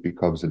 if it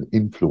becomes an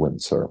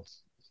influencer.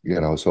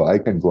 So I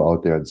can go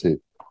out there and say,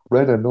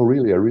 Brandon, no,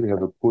 really, I really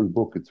have a cool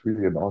book. It's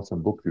really an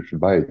awesome book. You should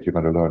buy it. You're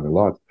going to learn a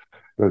lot.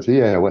 They'll say,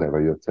 yeah,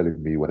 whatever. You're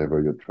telling me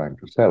whatever you're trying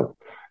to sell.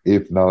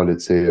 If now,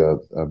 let's say,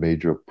 a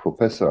major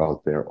professor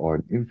out there or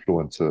an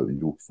influencer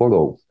you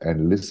follow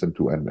and listen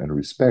to and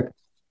respect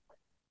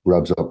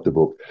grabs up the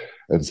book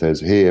and says,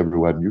 hey,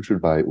 everyone, you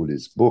should buy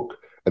Uli's book.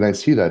 And I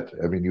see that.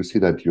 I mean, you see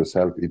that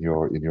yourself in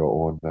your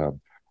own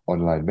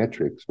online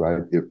metrics,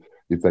 right?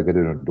 If I get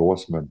an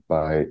endorsement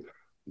by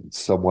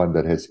someone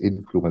that has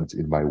influence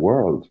in my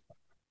world,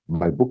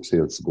 my book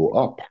sales go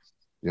up.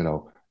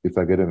 If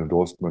I get an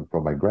endorsement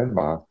from my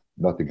grandma,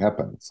 nothing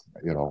happens.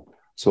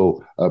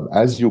 So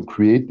as you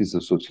create this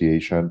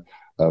association,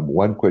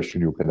 one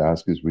question you can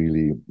ask is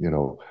really,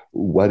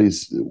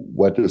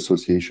 what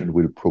association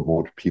will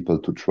promote people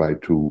to try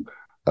to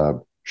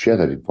share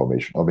that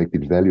information or make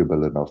it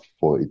valuable enough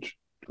for it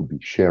to be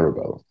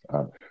shareable?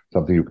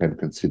 Something you can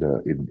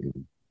consider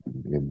in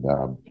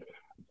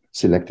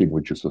selecting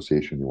which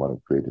association you want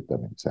to create, if that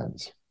makes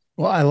sense.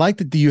 Well, I like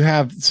that you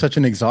have such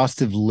an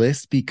exhaustive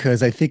list,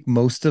 because I think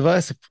most of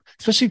us,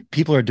 especially if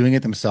people are doing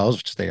it themselves,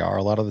 which they are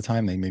a lot of the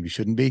time, they maybe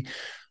shouldn't be,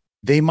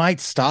 they might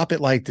stop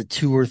at like the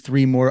 2 or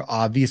 3 more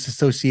obvious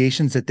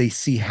associations that they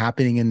see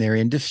happening in their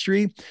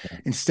industry,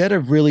 instead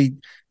of really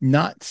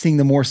not seeing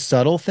the more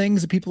subtle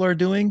things that people are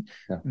doing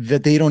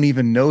that they don't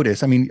even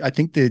notice. I mean, I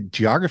think the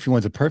geography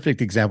one's a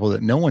perfect example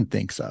that no one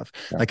thinks of.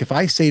 Like if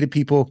I say to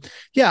people,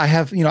 yeah, I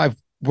have, I've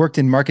worked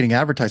in marketing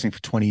advertising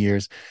for 20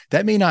 years.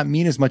 That may not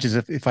mean as much as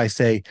if I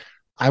say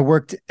I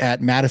worked at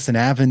Madison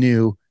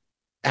Avenue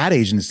ad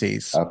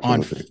agencies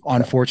on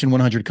Fortune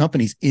 100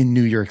 companies in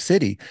New York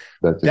City.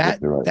 That's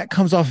exactly right. That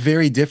comes off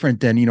very different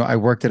than, I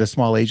worked at a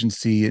small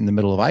agency in the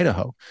middle of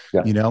Idaho.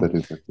 That's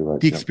exactly right.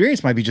 The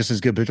experience might be just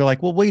as good, but they're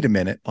like, well, wait a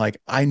minute. Like,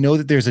 I know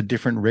that there's a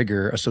different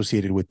rigor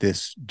associated with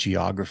this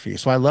geography.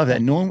 So I love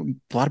that.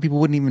 A lot of people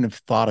wouldn't even have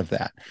thought of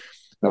that.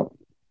 No.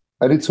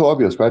 And it's so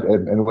obvious, right?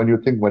 And when you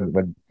think,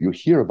 when you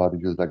hear about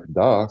it, you're like,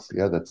 duh,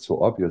 yeah, that's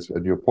so obvious.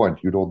 And your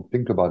point, you don't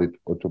think about it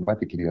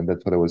automatically. And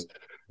that's what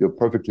you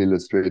perfectly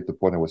illustrate the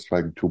point I was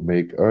trying to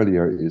make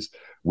earlier, is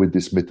with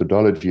this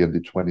methodology and the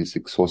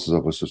 26 sources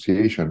of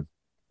association,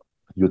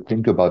 you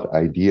think about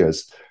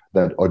ideas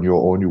that on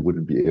your own you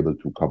wouldn't be able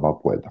to come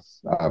up with.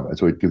 And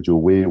so it gives you a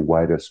way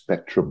wider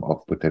spectrum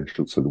of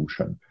potential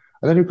solution.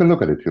 And then you can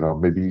look at it,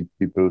 maybe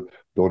people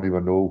don't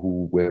even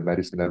know where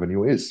Madison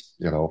Avenue is,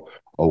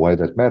 or why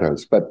that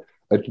matters. But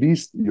at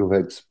least you've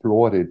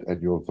explored it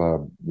and you've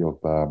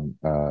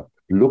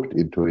looked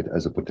into it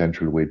as a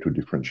potential way to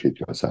differentiate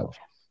yourself.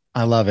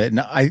 I love it.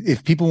 And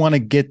if people want to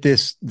get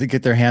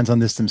their hands on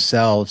this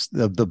themselves,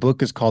 the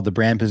book is called The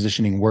Brand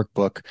Positioning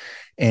Workbook,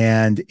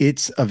 and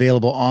it's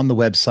available on the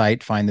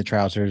website, Find the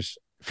Trousers,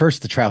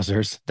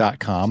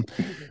 firstthetrousers.com,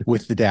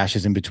 with the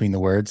dashes in between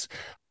the words.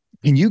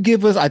 Can you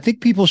give us, I think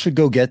people should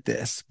go get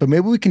this, but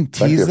maybe we can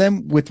tease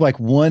them with like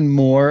one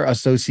more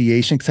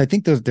association, because I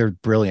think they're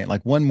brilliant.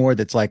 Like one more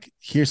that's like,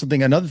 here's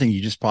another thing you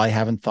just probably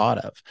haven't thought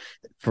of,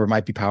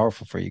 might be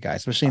powerful for you guys,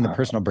 especially in the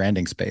personal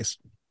branding space.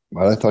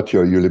 Well, I thought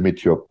you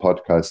limit your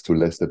podcast to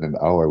less than an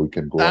hour. We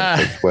can go on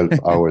for 12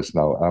 hours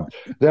now.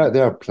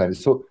 There are plenty.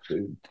 So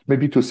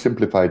maybe to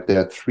simplify it, there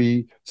are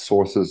 3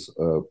 sources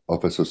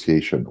of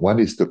association. One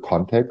is the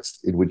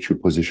context in which you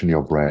position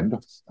your brand.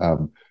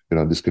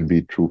 This can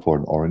be true for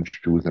an orange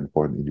juice and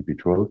for an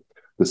individual.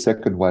 The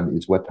second one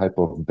is, what type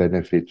of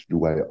benefit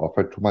do I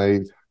offer to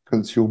my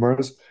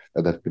consumers?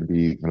 And that can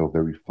be,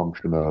 very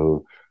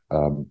functional,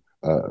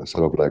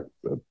 sort of like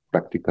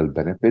practical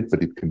benefit,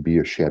 but it can be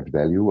a shared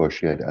value or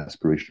shared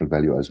aspirational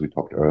value, as we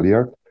talked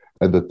earlier.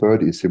 And the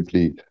third is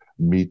simply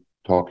me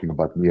talking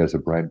about me as a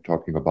brand,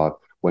 talking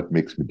about what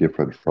makes me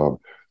different from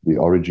the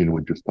origin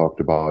we just talked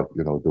about,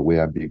 the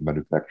way I'm being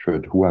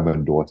manufactured, who I'm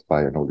endorsed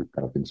by, and all this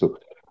kind of thing. So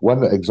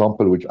one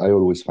example which I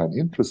always find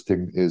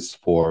interesting is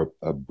for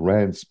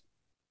brands,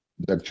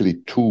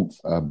 actually 2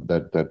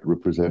 that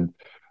represent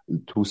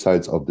two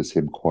sides of the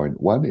same coin.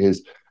 One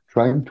is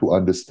trying to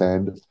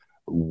understand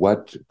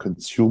what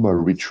consumer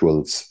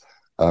rituals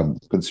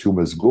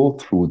consumers go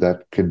through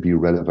that can be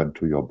relevant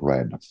to your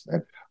brand.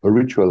 And a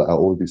ritual are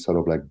all these sort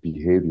of like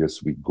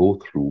behaviors we go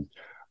through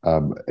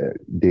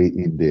day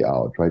in, day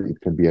out, right? It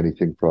can be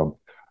anything from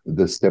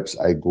the steps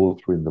I go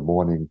through in the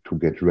morning to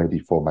get ready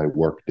for my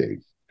workday.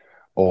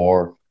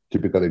 Or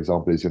typical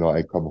example is,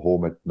 I come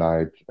home at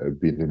night, I've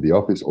been in the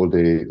office all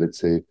day, let's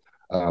say,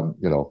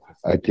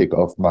 I take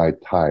off my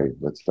tie.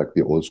 That's like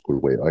the old school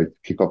way. I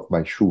kick off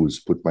my shoes,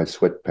 put my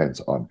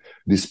sweatpants on.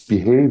 This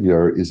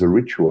behavior is a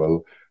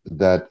ritual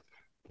that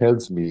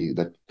takes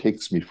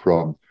me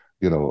from,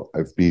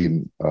 I've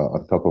been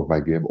on top of my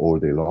game all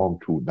day long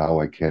to now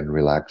I can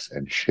relax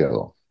and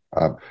chill.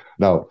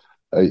 Now,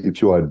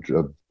 if you are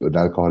an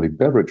alcoholic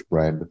beverage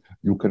brand,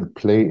 you can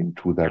play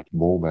into that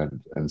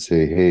moment and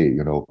say, hey,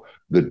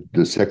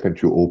 the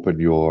second you open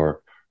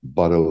your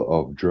bottle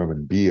of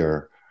German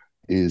beer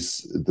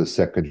is the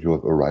second you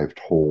have arrived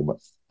home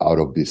out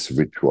of this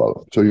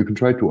ritual. So you can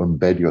try to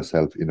embed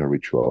yourself in a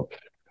ritual.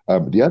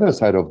 The other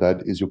side of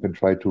that is you can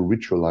try to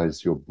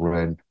ritualize your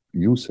brand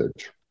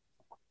usage.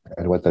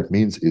 And what that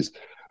means is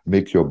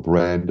make your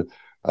brand,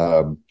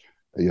 go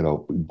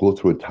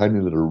through a tiny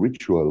little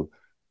ritual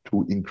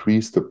to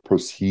increase the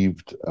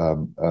perceived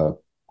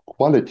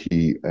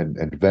quality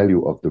and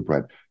value of the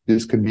brand.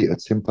 This can be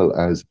as simple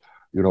as,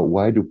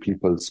 why do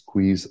people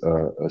squeeze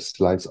a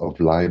slice of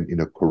lime in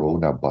a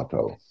Corona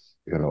bottle?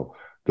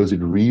 Does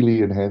it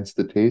really enhance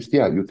the taste?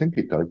 Yeah, you think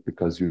it does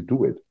because you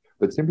do it.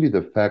 But simply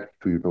the fact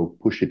to,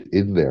 push it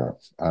in there,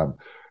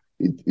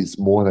 it is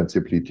more than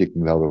simply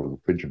taking it out of the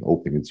fridge and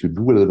opening it. You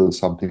do a little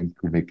something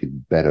to make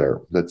it better.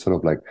 That's sort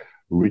of like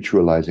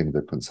ritualizing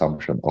the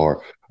consumption.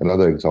 Or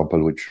another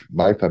example, which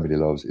my family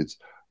loves, it's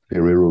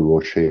Ferrero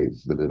Rocher,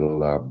 the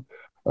little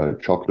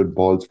chocolate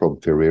balls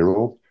from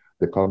Ferrero.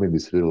 They come in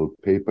this little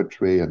paper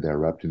tray and they're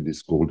wrapped in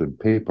this golden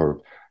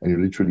paper, and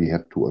you literally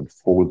have to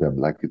unfold them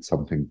like it's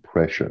something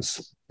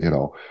precious.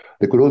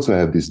 They could also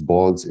have these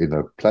balls in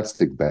a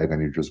plastic bag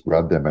and you just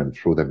grab them and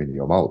throw them in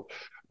your mouth.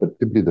 But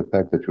simply the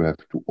fact that you have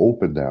to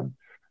open them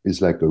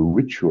is like a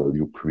ritual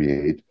you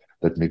create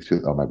that makes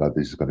you, oh my God,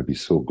 this is going to be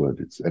so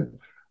good. And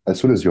as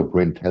soon as your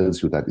brain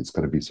tells you that it's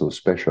going to be so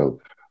special,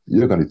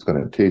 it's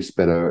going to taste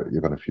better,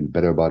 you're going to feel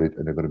better about it,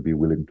 and you're going to be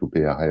willing to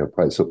pay a higher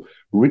price. So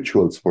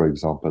rituals, for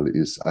example,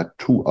 are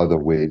two other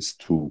ways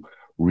to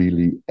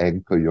really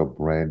anchor your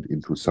brand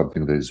into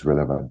something that is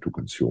relevant to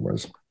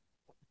consumers.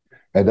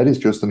 And that is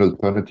just an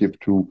alternative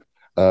to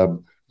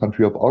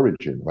country of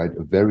origin, right?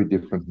 A very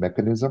different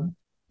mechanism,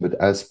 but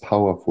as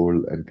powerful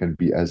and can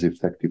be as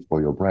effective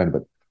for your brand.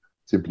 But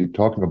simply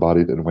talking about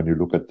it, and when you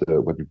look at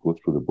when you go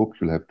through the book,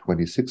 you'll have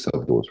 26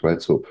 of those,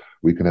 right? So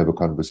we can have a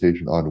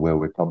conversation on where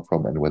we come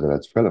from and whether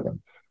that's relevant,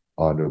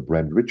 on a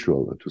brand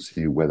ritual to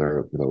see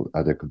whether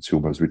are there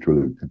consumers ritual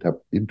we can tap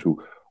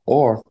into,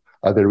 or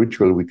are there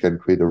ritual we can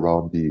create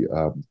around the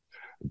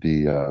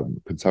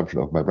consumption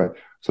of my brand.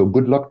 So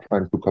good luck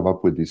trying to come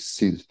up with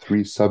these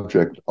three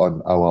subjects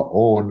on our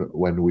own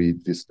when we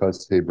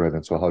discuss, hey,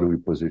 Brandon, so how do we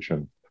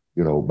position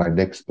my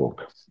next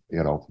book?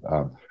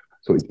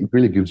 So it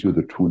really gives you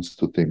the tools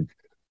to think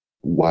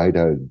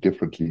wider,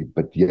 differently,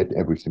 but yet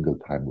every single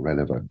time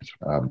relevant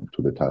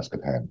to the task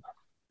at hand.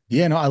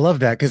 Yeah, no, I love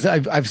that because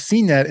I've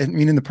seen that. I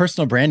mean, in the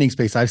personal branding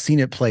space, I've seen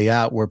it play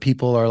out where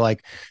people are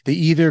like, they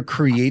either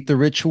create the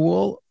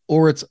ritual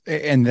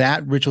and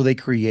that ritual they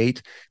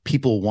create,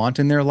 people want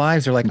in their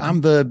lives. They're like, I'm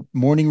the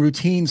morning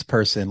routines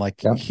person.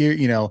 Like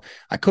here,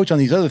 I coach on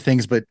these other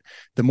things, but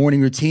the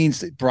morning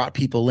routines brought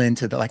people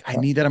into I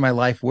need that in my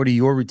life. What are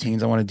your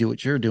routines? I want to do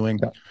what you're doing.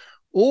 Yeah.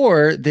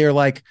 Or they're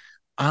like,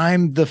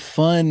 I'm the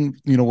fun,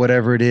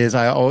 whatever it is.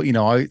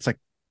 It's like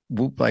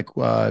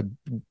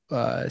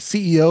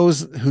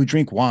CEOs who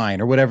drink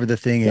wine or whatever the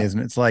thing is.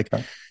 And it's like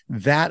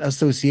that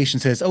association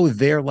says, oh,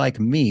 they're like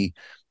me.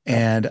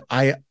 And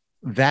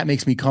that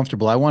makes me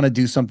comfortable. I want to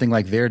do something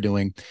like they're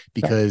doing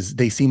because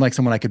they seem like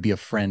someone I could be a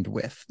friend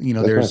with.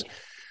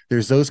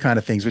 There's those kind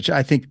of things, which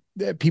I think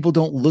people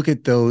don't look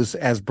at those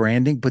as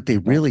branding, but they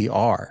really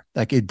are.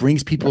 Like it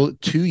brings people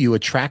to you,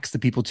 attracts the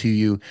people to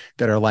you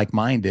that are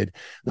like-minded,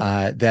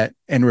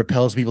 and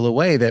repels people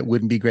away that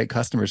wouldn't be great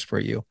customers for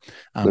you.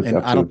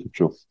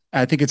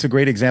 I think it's a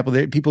great example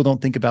that people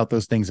don't think about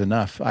those things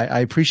enough. I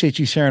appreciate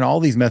you sharing all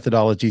these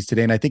methodologies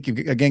today. And I think,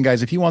 again,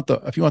 guys, if you want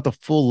the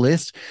full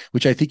list,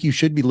 which I think you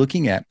should be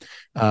looking at,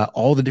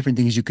 all the different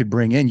things you could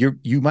bring in,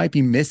 you might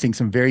be missing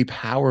some very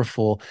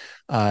powerful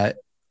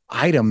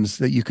items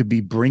that you could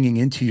be bringing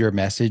into your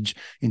message,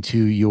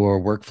 into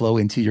your workflow,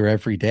 into your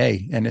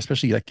everyday. And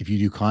especially like if you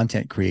do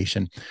content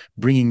creation,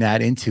 bringing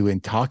that into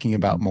and talking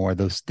about more of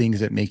those things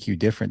that make you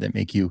different, that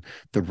make you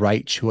the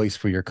right choice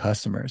for your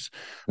customers.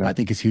 I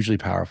think is hugely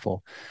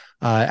powerful.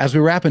 As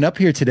we're wrapping up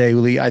here today,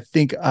 Uli, I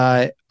think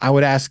I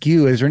would ask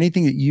you, is there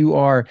anything that you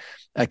are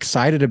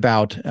excited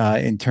about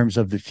in terms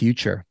of the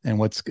future and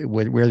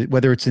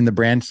whether it's in the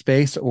brand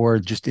space or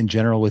just in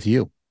general with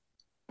you?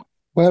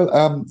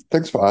 Well,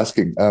 thanks for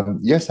asking.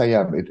 Yes, I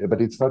am,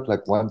 but it's not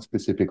like one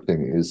specific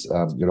thing. As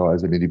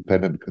an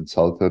independent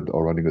consultant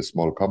or running a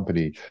small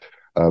company,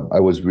 I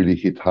was really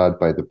hit hard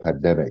by the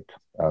pandemic.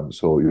 I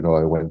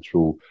went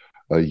through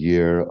a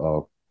year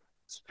of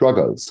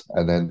struggles,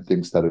 and then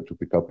things started to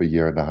pick up a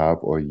year and a half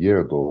or a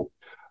year ago.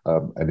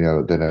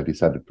 Then I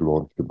decided to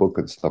launch the book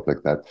and stuff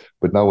like that.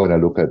 But now when I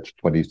look at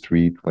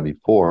 23,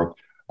 24,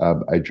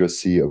 I just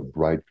see a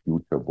bright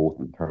future, both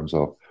in terms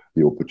of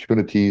the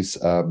opportunities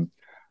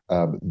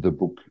the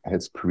book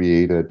has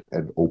created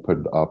and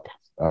opened up,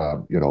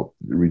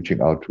 reaching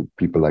out to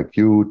people like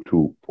you,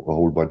 to a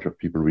whole bunch of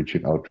people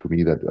reaching out to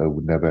me that I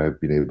would never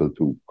have been able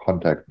to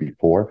contact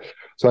before.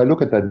 So I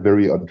look at that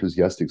very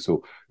enthusiastic.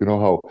 So you know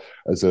how,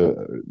 as a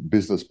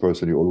business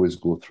person, you always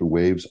go through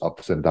waves,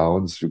 ups and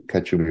downs. You're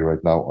catching me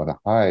right now on a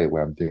high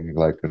where I'm thinking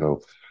like,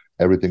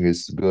 everything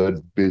is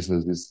good,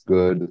 business is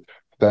good,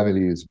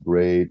 family is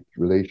great,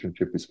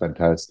 relationship is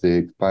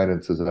fantastic,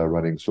 finances are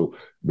running. So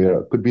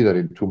it could be that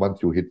in 2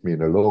 months you hit me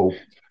in a low,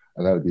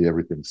 and that'll be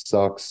everything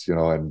sucks,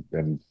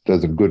 and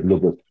doesn't good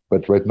look.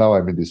 But right now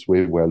I'm in this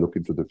wave where I look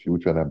into the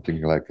future and I'm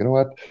thinking like, you know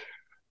what?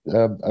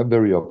 I'm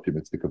very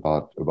optimistic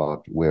about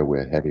where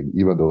we're heading,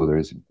 even though there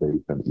is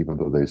inflation, even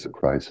though there is a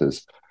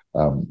crisis,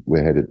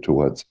 we're headed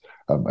towards.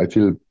 I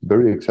feel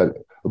very excited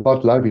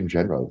about life in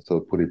general. So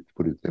put it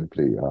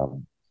simply,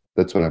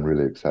 that's what I'm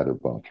really excited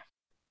about.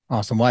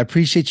 Awesome. Well, I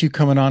appreciate you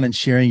coming on and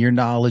sharing your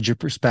knowledge, your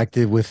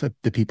perspective with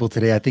the people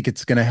today. I think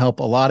it's going to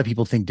help a lot of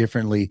people think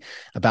differently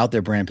about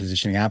their brand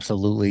positioning.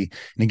 Absolutely.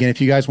 And again,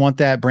 if you guys want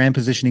that brand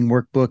positioning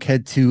workbook,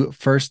 head to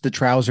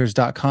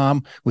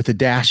firstthetrousers.com with a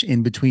dash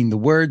in between the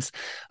words,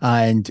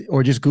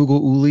 or just Google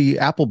Uli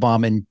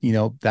Applebaum, and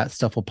that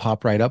stuff will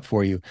pop right up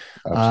for you.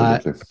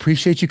 Absolutely.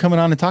 Appreciate you coming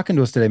on and talking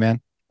to us today, man.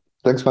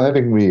 Thanks for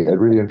having me. I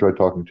really enjoyed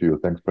talking to you.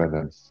 Thanks,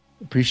 Brandon.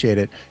 Appreciate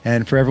it.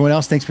 And for everyone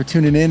else, thanks for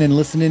tuning in and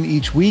listening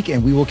each week,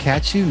 and we will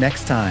catch you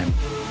next time.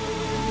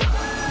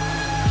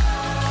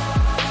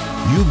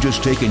 You've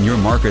just taken your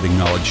marketing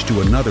knowledge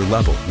to another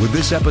level with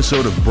this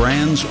episode of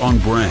Brands on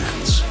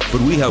Brands.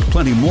 But we have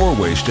plenty more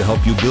ways to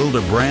help you build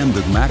a brand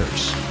that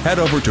matters. Head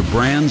over to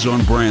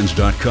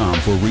brandsonbrands.com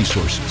for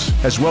resources,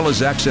 as well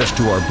as access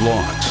to our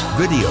blogs,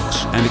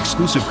 videos, and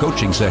exclusive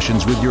coaching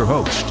sessions with your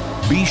host.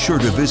 Be sure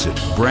to visit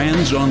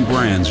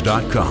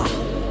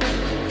brandsonbrands.com.